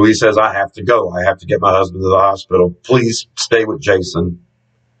 Louise says, I have to go. I have to get my husband to the hospital. Please stay with Jason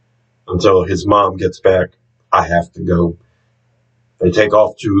until his mom gets back. I have to go. They take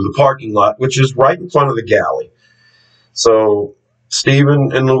off to the parking lot, which is right in front of the galley. So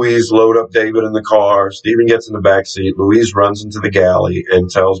Stephen and Louise load up David in the car. Stephen gets in the back seat. Louise runs into the galley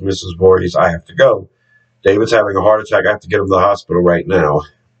and tells Mrs. Voorhees, I have to go. David's having a heart attack. I have to get him to the hospital right now.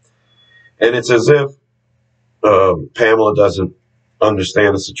 And it's as if Pamela doesn't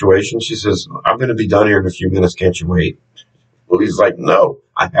understand the situation. She says, I'm going to be done here in a few minutes. Can't you wait? Louise's like, no,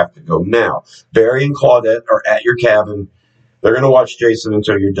 I have to go now. Barry and Claudette are at your cabin. They're going to watch Jason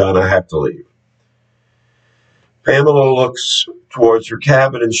until you're done. I have to leave. Pamela looks towards her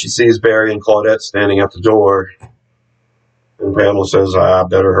cabin and she sees Barry and Claudette standing at the door. And Pamela says, I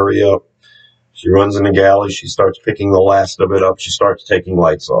better hurry up. She runs in the galley. She starts picking the last of it up. She starts taking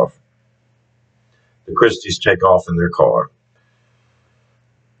lights off. The Christies take off in their car.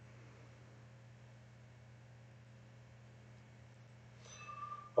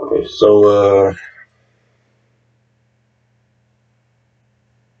 Okay, so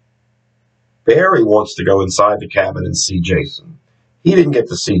Barry wants to go inside the cabin and see Jason. He didn't get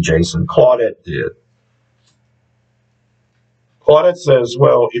to see Jason. Claudette did. Claudette says,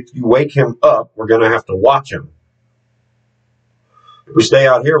 well, if you wake him up, we're going to have to watch him. If we stay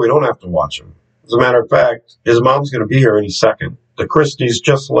out here, we don't have to watch him. As a matter of fact, his mom's going to be here any second. The Christies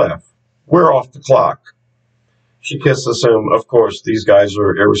just left. We're off the clock. She kisses him. Of course, these guys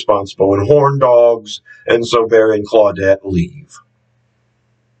are irresponsible and horn dogs, and so Barry and Claudette leave.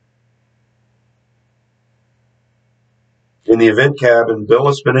 In the event cabin, Bill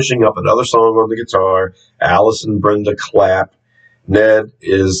is finishing up another song on the guitar. Alice and Brenda clap. Ned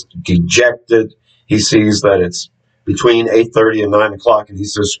is dejected. He sees that it's between 8:30 and 9 o'clock, and he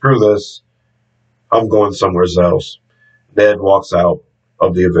says, screw this. I'm going somewhere else. Ned walks out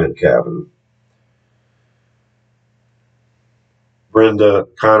of the event cabin. Brenda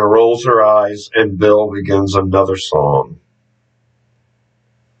kind of rolls her eyes, and Bill begins another song.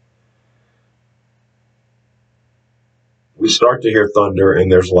 We start to hear thunder,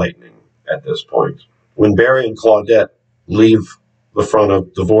 and there's lightning at this point. When Barry and Claudette leave the front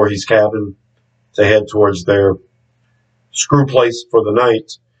of the Voorhees cabin to head towards their screw place for the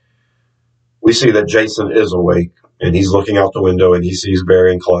night, we see that Jason is awake, and he's looking out the window, and he sees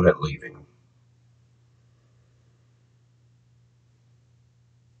Barry and Claudette leaving.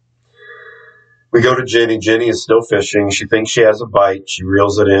 We go to Jenny. Jenny is still fishing. She thinks she has a bite. She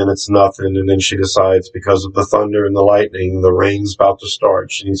reels it in. It's nothing. And then she decides, because of the thunder and the lightning, the rain's about to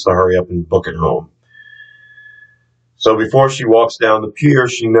start, she needs to hurry up and book it home. So before she walks down the pier,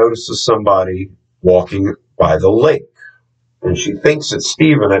 she notices somebody walking by the lake. And she thinks it's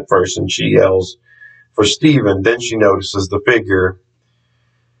Stephen at first, and she yells for Stephen. Then she notices the figure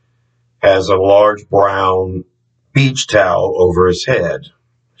has a large brown beach towel over his head.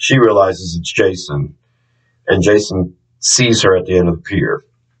 She realizes it's Jason, and Jason sees her at the end of the pier.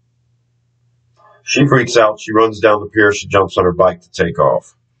 She freaks out. She runs down the pier. She jumps on her bike to take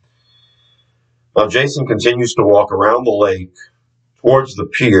off. Now, Jason continues to walk around the lake towards the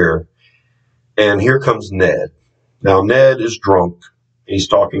pier, and here comes Ned. Now, Ned is drunk. He's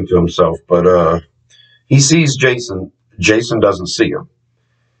talking to himself, but he sees Jason. Jason doesn't see him.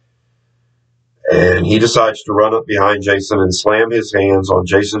 And he decides to run up behind Jason and slam his hands on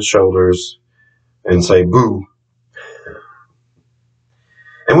Jason's shoulders and say, "Boo."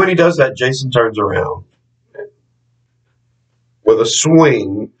 And when he does that, Jason turns around with a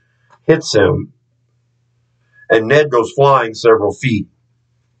swing, hits him, and Ned goes flying several feet.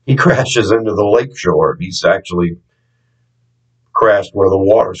 He crashes into the lake shore. He's actually crashed where the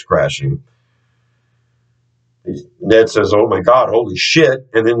water's crashing. Ned says, "Oh my God, holy shit."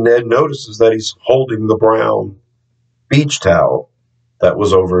 And then Ned notices that he's holding the brown beach towel that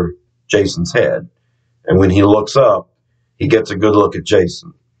was over Jason's head. And when he looks up, he gets a good look at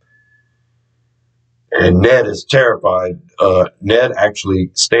Jason. And Ned is terrified. Ned actually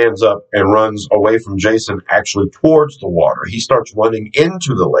stands up and runs away from Jason, actually towards the water. He starts running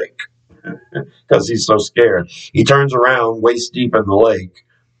into the lake because he's so scared. He turns around waist deep in the lake,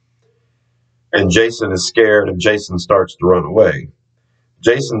 and Jason is scared, and Jason starts to run away.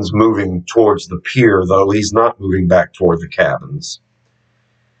 Jason's moving towards the pier, though he's not moving back toward the cabins.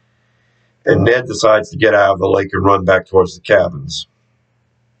 And Ned decides to get out of the lake and run back towards the cabins.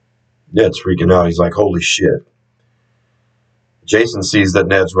 Ned's freaking out. He's like, holy shit. Jason sees that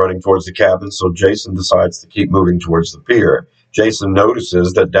Ned's running towards the cabin, so Jason decides to keep moving towards the pier. Jason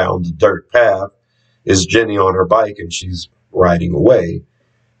notices that down the dirt path is Jenny on her bike, and she's riding away.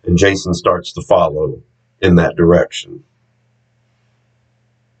 And Jason starts to follow in that direction.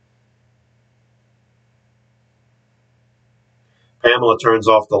 Pamela turns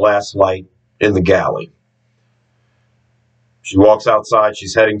off the last light in the galley. She walks outside.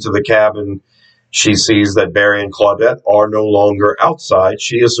 She's heading to the cabin. She sees that Barry and Claudette are no longer outside.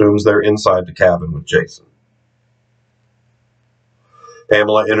 She assumes they're inside the cabin with Jason.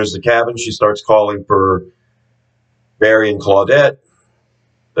 Pamela enters the cabin. She starts calling for Barry and Claudette.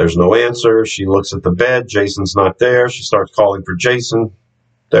 There's no answer. She looks at the bed. Jason's not there. She starts calling for Jason.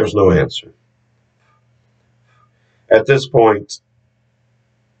 There's no answer. At this point,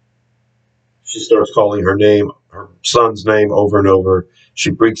 she starts calling her name, her son's name, over and over.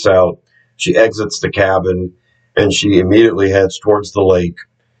 She freaks out. She exits the cabin, and she immediately heads towards the lake.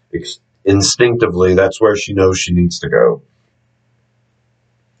 Instinctively, that's where she knows she needs to go.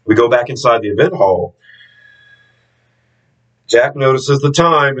 We go back inside the event hall. Jack notices the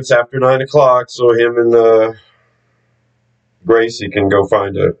time. It's after 9 o'clock, so him and Gracie can go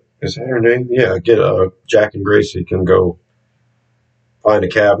find a... Is that her name? Yeah, Jack and Gracie can go find a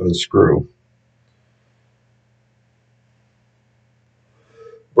cabin and screw.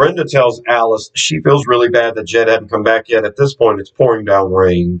 Brenda tells Alice she feels really bad that Jed hadn't come back yet. At this point, it's pouring down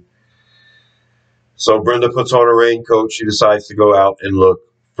rain. So Brenda puts on a raincoat. She decides to go out and look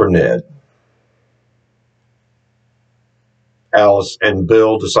for Ned. Alice and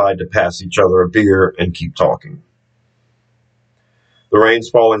Bill decide to pass each other a beer and keep talking. The rain's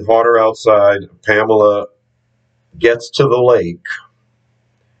falling harder outside. Pamela gets to the lake,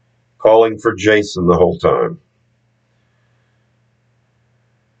 calling for Jason the whole time.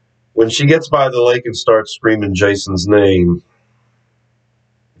 When she gets by the lake and starts screaming Jason's name,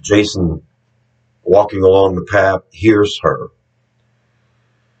 Jason, walking along the path, hears her.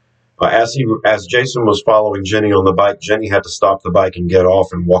 As Jason was following Jenny on the bike, Jenny had to stop the bike and get off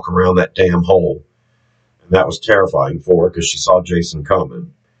and walk around that damn hole. And that was terrifying for her because she saw Jason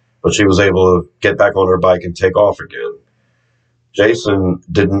coming. But she was able to get back on her bike and take off again. Jason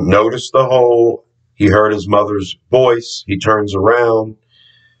didn't notice the hole. He heard his mother's voice. He turns around.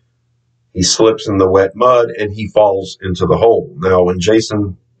 He slips in the wet mud and he falls into the hole. Now, when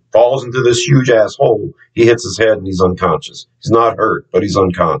Jason falls into this huge ass hole, he hits his head and he's unconscious. He's not hurt, but he's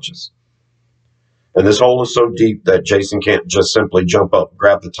unconscious. And this hole is so deep that Jason can't just simply jump up,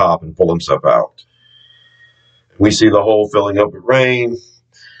 grab the top, and pull himself out. We see the hole filling up with rain.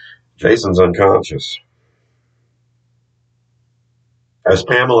 Jason's unconscious. As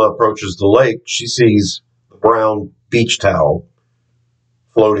Pamela approaches the lake, she sees the brown beach towel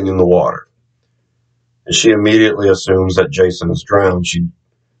floating in the water. And she immediately assumes that Jason is drowned. She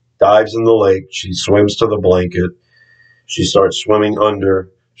dives in the lake. She swims to the blanket. She starts swimming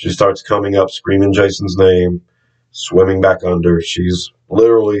under. She starts coming up, screaming Jason's name, swimming back under. She's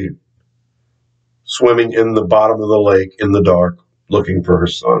literally swimming in the bottom of the lake in the dark, looking for her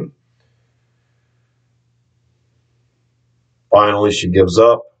son. Finally, she gives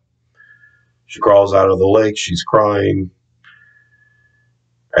up. She crawls out of the lake. She's crying.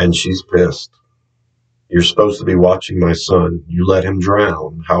 And she's pissed. You're supposed to be watching my son. You let him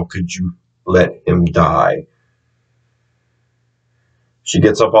drown. How could you let him die? She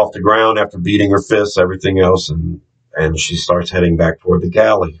gets up off the ground after beating her fists, everything else, and she starts heading back toward the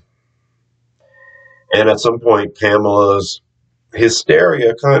galley. And at some point, Pamela's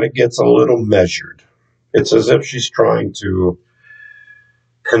hysteria kind of gets a little measured. It's as if she's trying to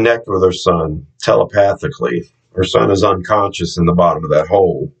connect with her son telepathically. Her son is unconscious in the bottom of that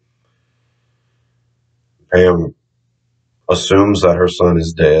hole. Pam assumes that her son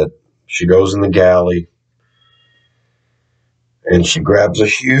is dead. She goes in the galley and she grabs a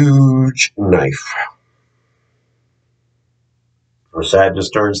huge knife. Her sadness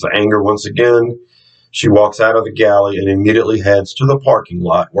turns to anger once again. She walks out of the galley and immediately heads to the parking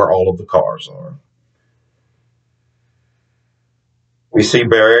lot where all of the cars are. We see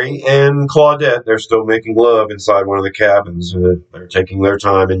Barry and Claudette. They're still making love inside one of the cabins. They're taking their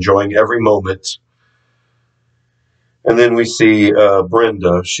time, enjoying every moment. And then we see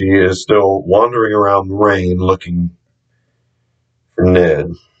Brenda. She is still wandering around the rain looking for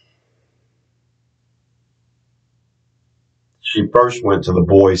Ned. She first went to the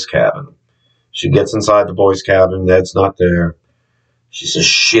boys' cabin. She gets inside the boys' cabin. Ned's not there. She says,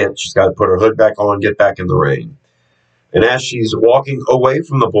 shit, she's got to put her hood back on, get back in the rain. And as she's walking away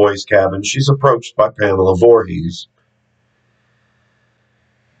from the boys' cabin, she's approached by Pamela Voorhees.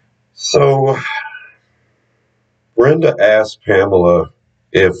 So Brenda asks Pamela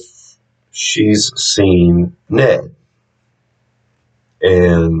if she's seen Ned.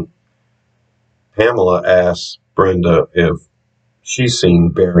 And Pamela asks Brenda if she's seen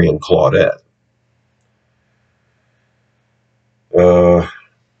Barry and Claudette.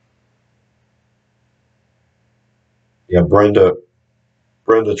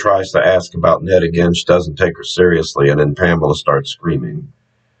 Brenda tries to ask about Ned again. She doesn't take her seriously, and then Pamela starts screaming.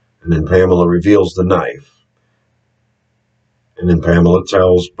 And then Pamela reveals the knife. And then Pamela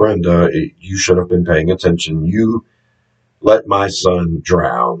tells Brenda, you should have been paying attention. You let my son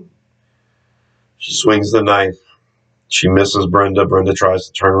drown. She swings the knife. She misses Brenda. Brenda tries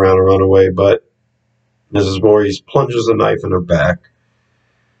to turn around and run away, but Mrs. Voorhees plunges the knife in her back.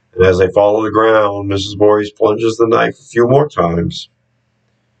 And as they fall on the ground, Mrs. Voorhees plunges the knife a few more times,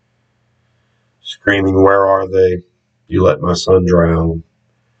 screaming, where are they? You let my son drown.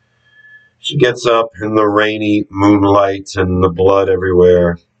 She gets up in the rainy moonlight and the blood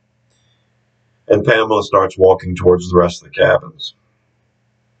everywhere, and Pamela starts walking towards the rest of the cabins.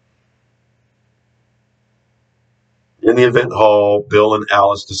 In the event hall, Bill and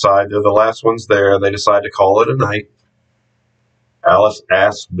Alice decide they're the last ones there. They decide to call it a night. Alice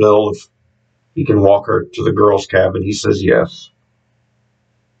asks Bill if he can walk her to the girls' cabin. He says yes.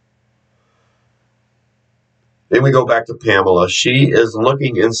 Then we go back to Pamela. She is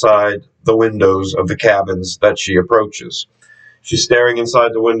looking inside the windows of the cabins that she approaches. She's staring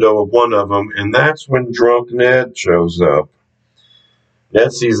inside the window of one of them, and that's when drunk Ned shows up.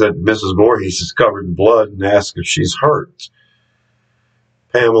 Ned sees that Mrs. Voorhees is covered in blood and asks if she's hurt.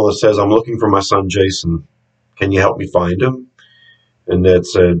 Pamela says, I'm looking for my son Jason. Can you help me find him? And Ned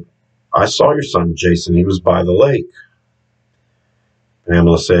said, I saw your son Jason. He was by the lake.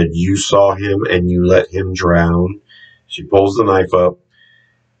 Pamela said, you saw him and you let him drown. She pulls the knife up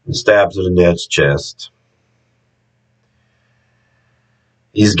and stabs it in Ned's chest.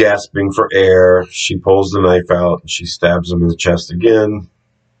 He's gasping for air. She pulls the knife out and she stabs him in the chest again.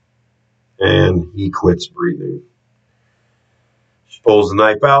 And he quits breathing. She pulls the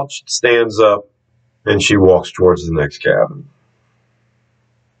knife out, she stands up, and she walks towards the next cabin.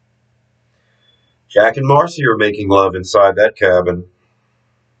 Jack and Marcy are making love inside that cabin.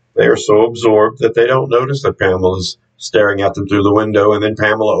 They are so absorbed that they don't notice that Pamela's staring at them through the window, and then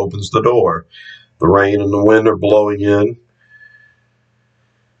Pamela opens the door. The rain and the wind are blowing in.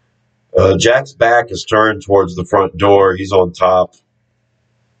 Jack's back is turned towards the front door. He's on top.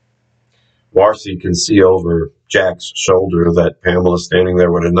 Marcy can see over Jack's shoulder that Pamela's standing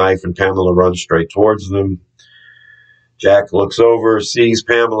there with a knife, and Pamela runs straight towards them. Jack looks over, sees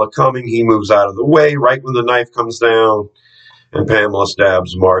Pamela coming. He moves out of the way right when the knife comes down, and Pamela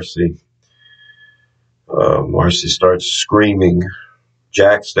stabs Marcy. Marcy starts screaming.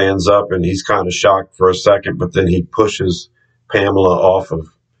 Jack stands up, and he's kind of shocked for a second, but then he pushes Pamela off of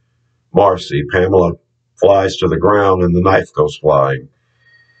Marcy. Pamela flies to the ground, and the knife goes flying.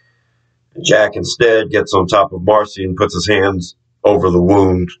 Jack instead gets on top of Marcy and puts his hands over the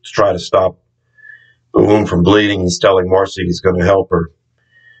wound to try to stop the wound from bleeding. He's telling Marcy he's going to help her.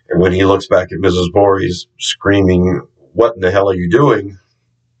 And when he looks back at Mrs. Voorhees screaming, "What in the hell are you doing?"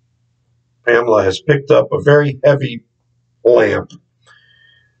 Pamela has picked up a very heavy lamp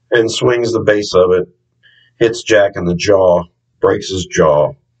and swings the base of it, hits Jack in the jaw, breaks his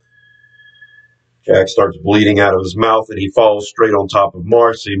jaw. Jack starts bleeding out of his mouth, and he falls straight on top of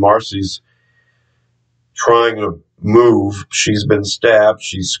Marcy. Marcy's trying to move. She's been stabbed.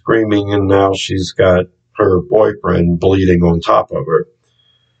 She's screaming, and now she's got her boyfriend bleeding on top of her.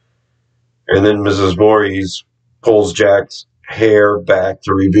 And then Mrs. Voorhees pulls Jack's hair back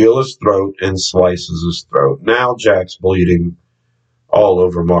to reveal his throat and slices his throat. Now Jack's bleeding all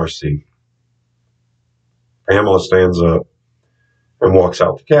over Marcy. Pamela stands up and walks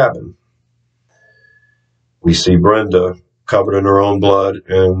out the cabin. We see Brenda covered in her own blood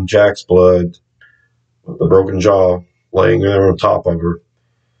and Jack's blood with the broken jaw laying there on top of her.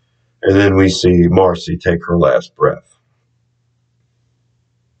 And then we see Marcy take her last breath.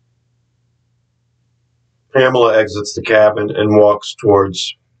 Pamela exits the cabin and walks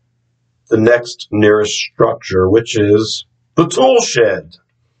towards the next nearest structure, which is the tool shed.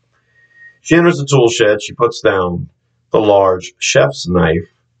 She enters the tool shed. She puts down the large chef's knife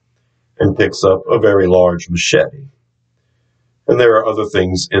and picks up a very large machete. And there are other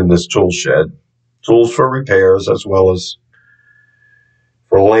things in this tool shed, tools for repairs as well as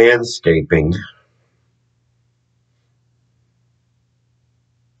for landscaping.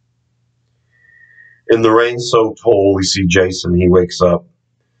 In the rain-soaked hole, we see Jason. He wakes up.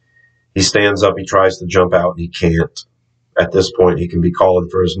 He stands up. He tries to jump out, and he can't. At this point, he can be calling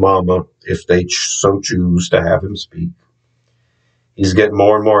for his mama if they so choose to have him speak. He's getting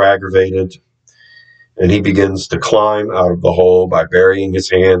more and more aggravated, and he begins to climb out of the hole by burying his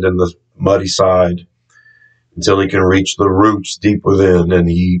hand in the muddy side until he can reach the roots deep within, and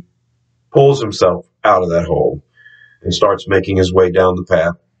he pulls himself out of that hole and starts making his way down the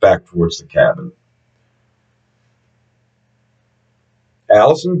path back towards the cabin.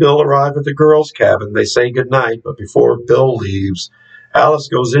 Alice and Bill arrive at the girls' cabin. They say goodnight, but before Bill leaves, Alice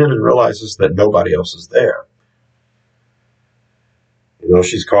goes in and realizes that nobody else is there. You know,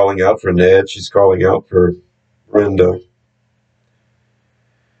 she's calling out for Ned. She's calling out for Brenda.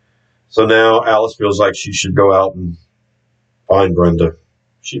 So now Alice feels like she should go out and find Brenda.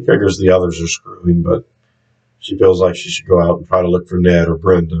 She figures the others are screwing, but she feels like she should go out and try to look for Ned or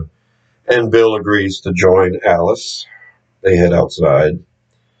Brenda. And Bill agrees to join Alice. They head outside.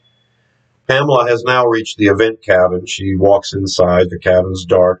 Pamela has now reached the event cabin. She walks inside. The cabin's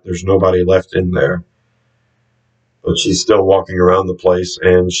dark. There's nobody left in there. But she's still walking around the place,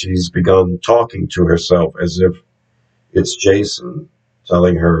 and she's begun talking to herself as if it's Jason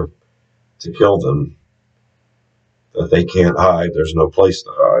telling her to kill them, that they can't hide. There's no place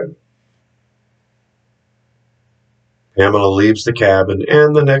to hide. Pamela leaves the cabin,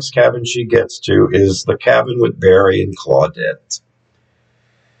 and the next cabin she gets to is the cabin with Barry and Claudette.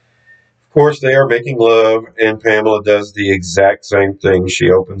 Of course, they are making love, and Pamela does the exact same thing.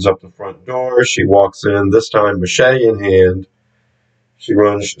 She opens up the front door. She walks in, this time machete in hand. She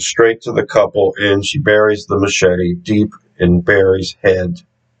runs straight to the couple, and she buries the machete deep in Barry's head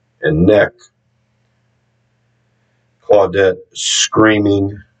and neck. Claudette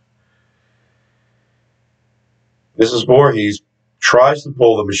screaming. Mrs. Voorhees tries to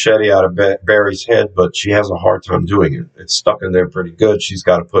pull the machete out of Barry's head, but she has a hard time doing it. It's stuck in there pretty good. She's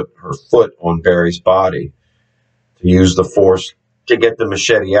got to put her foot on Barry's body to use the force to get the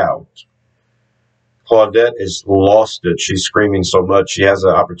machete out. Claudette has lost it. She's screaming so much. She has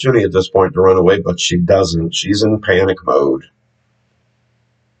an opportunity at this point to run away, but she doesn't. She's in panic mode.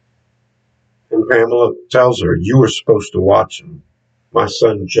 And Pamela tells her, "You were supposed to watch him. My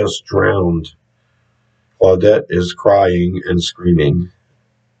son just drowned." Claudette is crying and screaming.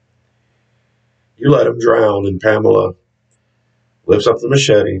 "You let him drown," and Pamela lifts up the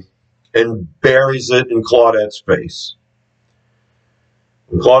machete and buries it in Claudette's face.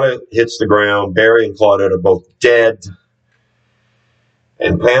 When Claudette hits the ground, Barry and Claudette are both dead,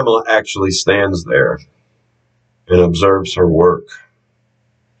 and Pamela actually stands there and observes her work.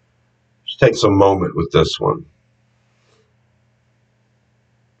 Just takes a moment with this one.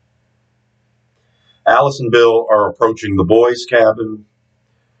 Alice and Bill are approaching the boys' cabin.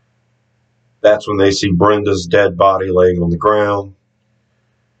 That's when they see Brenda's dead body laying on the ground.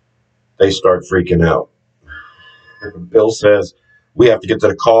 They start freaking out. Bill says, "We have to get to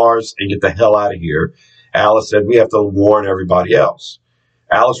the cars and get the hell out of here." Alice said, "We have to warn everybody else."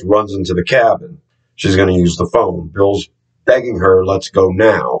 Alice runs into the cabin. She's going to use the phone. Bill's begging her, "Let's go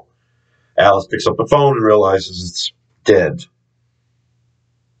now." Alice picks up the phone and realizes it's dead.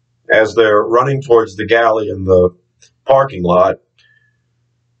 As they're running towards the galley in the parking lot,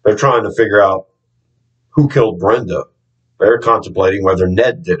 they're trying to figure out who killed Brenda. They're contemplating whether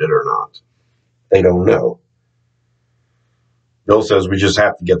Ned did it or not. They don't know. Bill says we just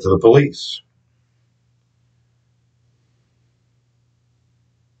have to get to the police.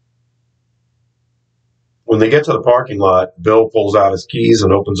 When they get to the parking lot, Bill pulls out his keys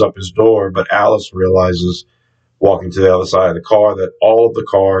and opens up his door, but Alice realizes, walking to the other side of the car, that all of the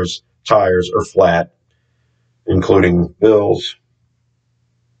car's tires are flat, including Bill's.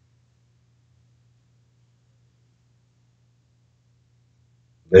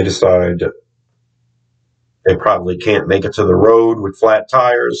 They decide they probably can't make it to the road with flat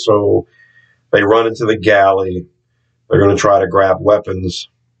tires, so they run into the galley. They're going to try to grab weapons.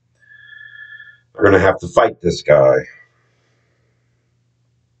 They're going to have to fight this guy.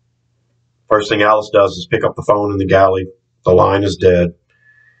 First thing Alice does is pick up the phone in the galley. The line is dead.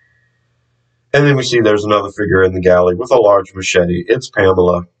 And then we see there's another figure in the galley with a large machete. It's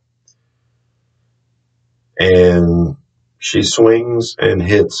Pamela. And she swings and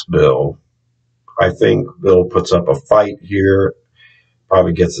hits Bill. I think Bill puts up a fight here.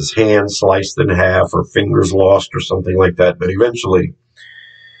 Probably gets his hand sliced in half or fingers lost or something like that. But eventually,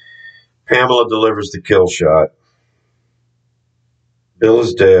 Pamela delivers the kill shot. Bill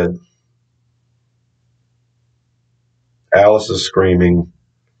is dead. Alice is screaming.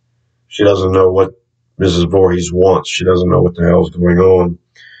 She doesn't know what Mrs. Voorhees wants. She doesn't know what the hell is going on.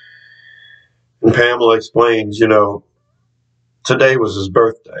 And Pamela explains, today was his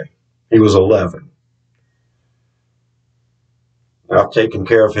birthday. He was 11. I've taken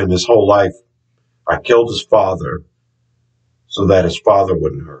care of him his whole life. I killed his father so that his father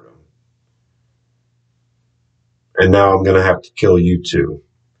wouldn't hurt him. And now I'm going to have to kill you too.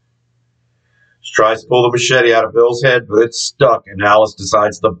 She tries to pull the machete out of Bill's head, but it's stuck, and Alice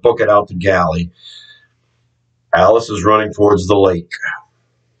decides to book it out the galley. Alice is running towards the lake.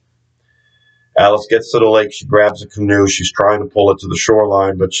 Alice gets to the lake. She grabs a canoe. She's trying to pull it to the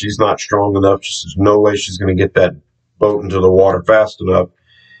shoreline, but she's not strong enough. She says, no way she's going to get that boat into the water fast enough.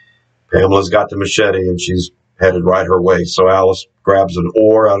 Pamela's got the machete, and she's headed right her way. So Alice grabs an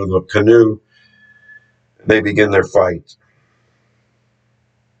oar out of the canoe, and they begin their fight.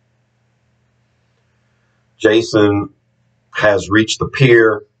 Jason has reached the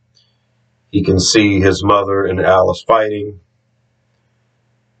pier. He can see his mother and Alice fighting.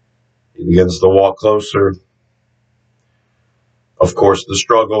 He begins to walk closer. Of course, the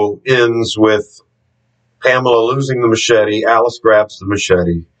struggle ends with Pamela losing the machete. Alice grabs the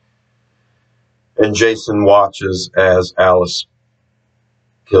machete. And Jason watches as Alice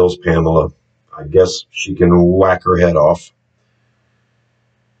kills Pamela. I guess she can whack her head off.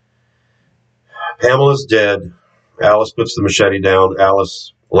 Pamela's dead. Alice puts the machete down.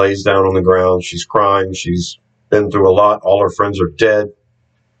 Alice lays down on the ground. She's crying. She's been through a lot. All her friends are dead.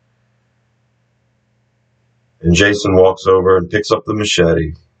 And Jason walks over and picks up the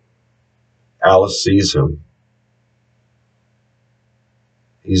machete. Alice sees him.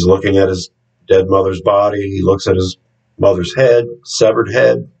 He's looking at his dead mother's body. He looks at his mother's head, severed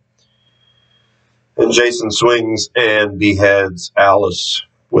head. And Jason swings and beheads Alice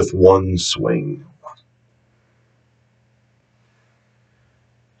with one swing.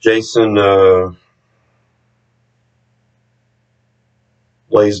 Jason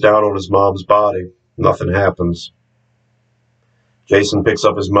lays down on his mom's body. Nothing happens. Jason picks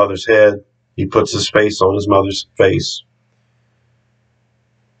up his mother's head. He puts his face on his mother's face.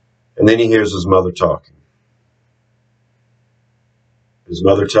 And then he hears his mother talking. His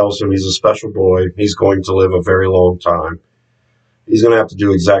mother tells him he's a special boy. He's going to live a very long time. He's going to have to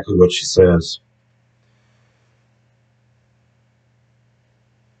do exactly what she says.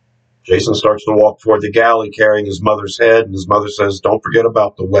 Jason starts to walk toward the galley carrying his mother's head, and his mother says, don't forget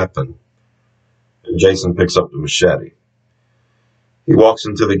about the weapon. And Jason picks up the machete. He walks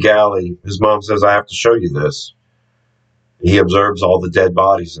into the galley. His mom says, I have to show you this. He observes all the dead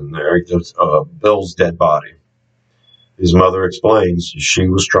bodies in there. Bill's dead body. His mother explains, he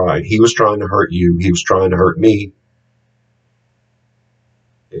was trying to hurt you. He was trying to hurt me.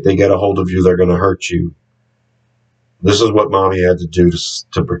 If they get a hold of you, they're going to hurt you. This is what mommy had to do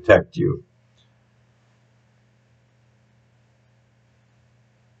to protect you.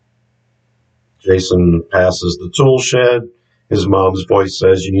 Jason passes the tool shed. His mom's voice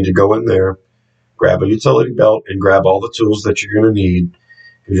says, you need to go in there, grab a utility belt, and grab all the tools that you're going to need,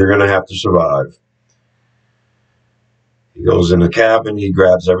 because you're going to have to survive. He goes in the cabin. He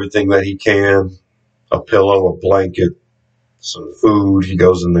grabs everything that he can, a pillow, a blanket, some food. He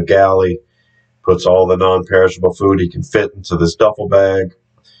goes in the galley, puts all the non-perishable food he can fit into this duffel bag.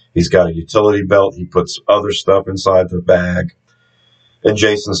 He's got a utility belt. He puts other stuff inside the bag. And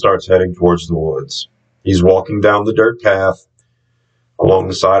Jason starts heading towards the woods. He's walking down the dirt path along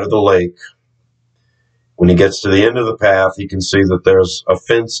the side of the lake. When he gets to the end of the path, he can see that there's a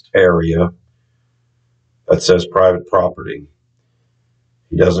fenced area that says private property.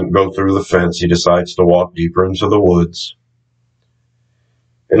 He doesn't go through the fence. He decides to walk deeper into the woods.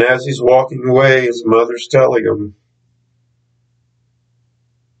 And as he's walking away, his mother's telling him,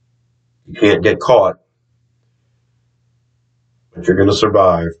 you can't get caught, but you're going to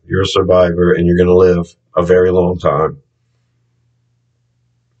survive. You're a survivor, and you're going to live a very long time.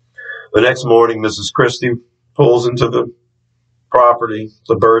 The next morning, Mrs. Christie pulls into the property.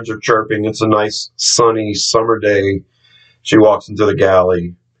 The birds are chirping. It's a nice, sunny summer day. She walks into the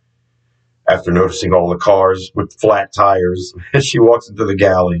galley after noticing all the cars with flat tires. She walks into the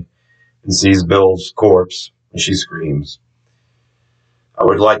galley and sees Bill's corpse, and she screams. I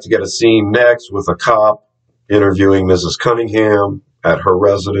would like to get a scene next with a cop interviewing Mrs. Cunningham at her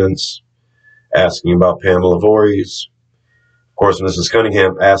residence, asking about Pamela Voorhees. Of course, Mrs.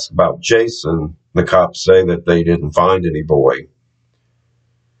 Cunningham asks about Jason. The cops say that they didn't find any boy.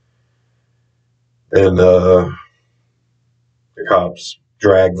 And the cops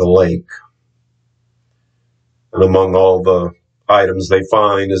drag the lake. And among all the items they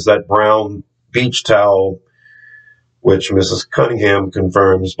find is that brown beach towel, which Mrs. Cunningham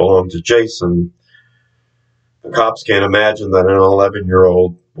confirms belonged to Jason. The cops can't imagine that an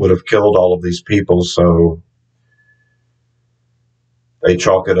 11-year-old would have killed all of these people, so they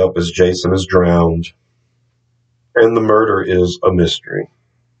chalk it up as Jason is drowned. And the murder is a mystery.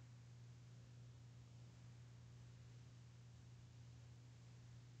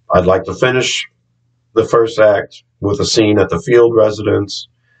 I'd like to finish the first act with a scene at the Field residence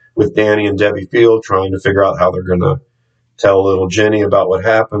with Danny and Debbie Field trying to figure out how they're going to tell little Jenny about what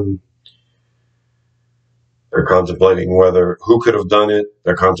happened. They're contemplating who could have done it.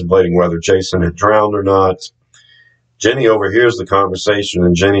 They're contemplating whether Jason had drowned or not. Jenny overhears the conversation,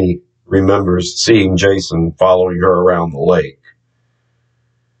 and Jenny remembers seeing Jason following her around the lake.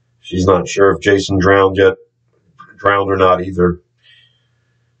 She's not sure if Jason drowned or not either.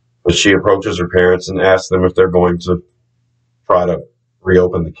 But she approaches her parents and asks them if they're going to try to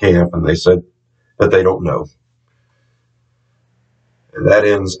reopen the camp, and they said that they don't know. And that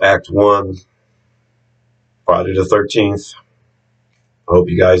ends Act 1, Friday the 13th. I hope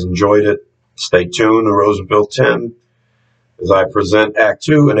you guys enjoyed it. Stay tuned to Rosenville 10 as I present Act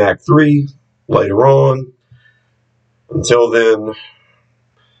 2 and Act 3 later on. Until then,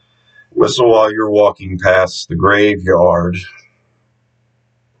 whistle while you're walking past the graveyard,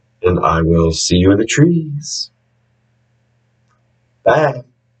 and I will see you in the trees. Bye.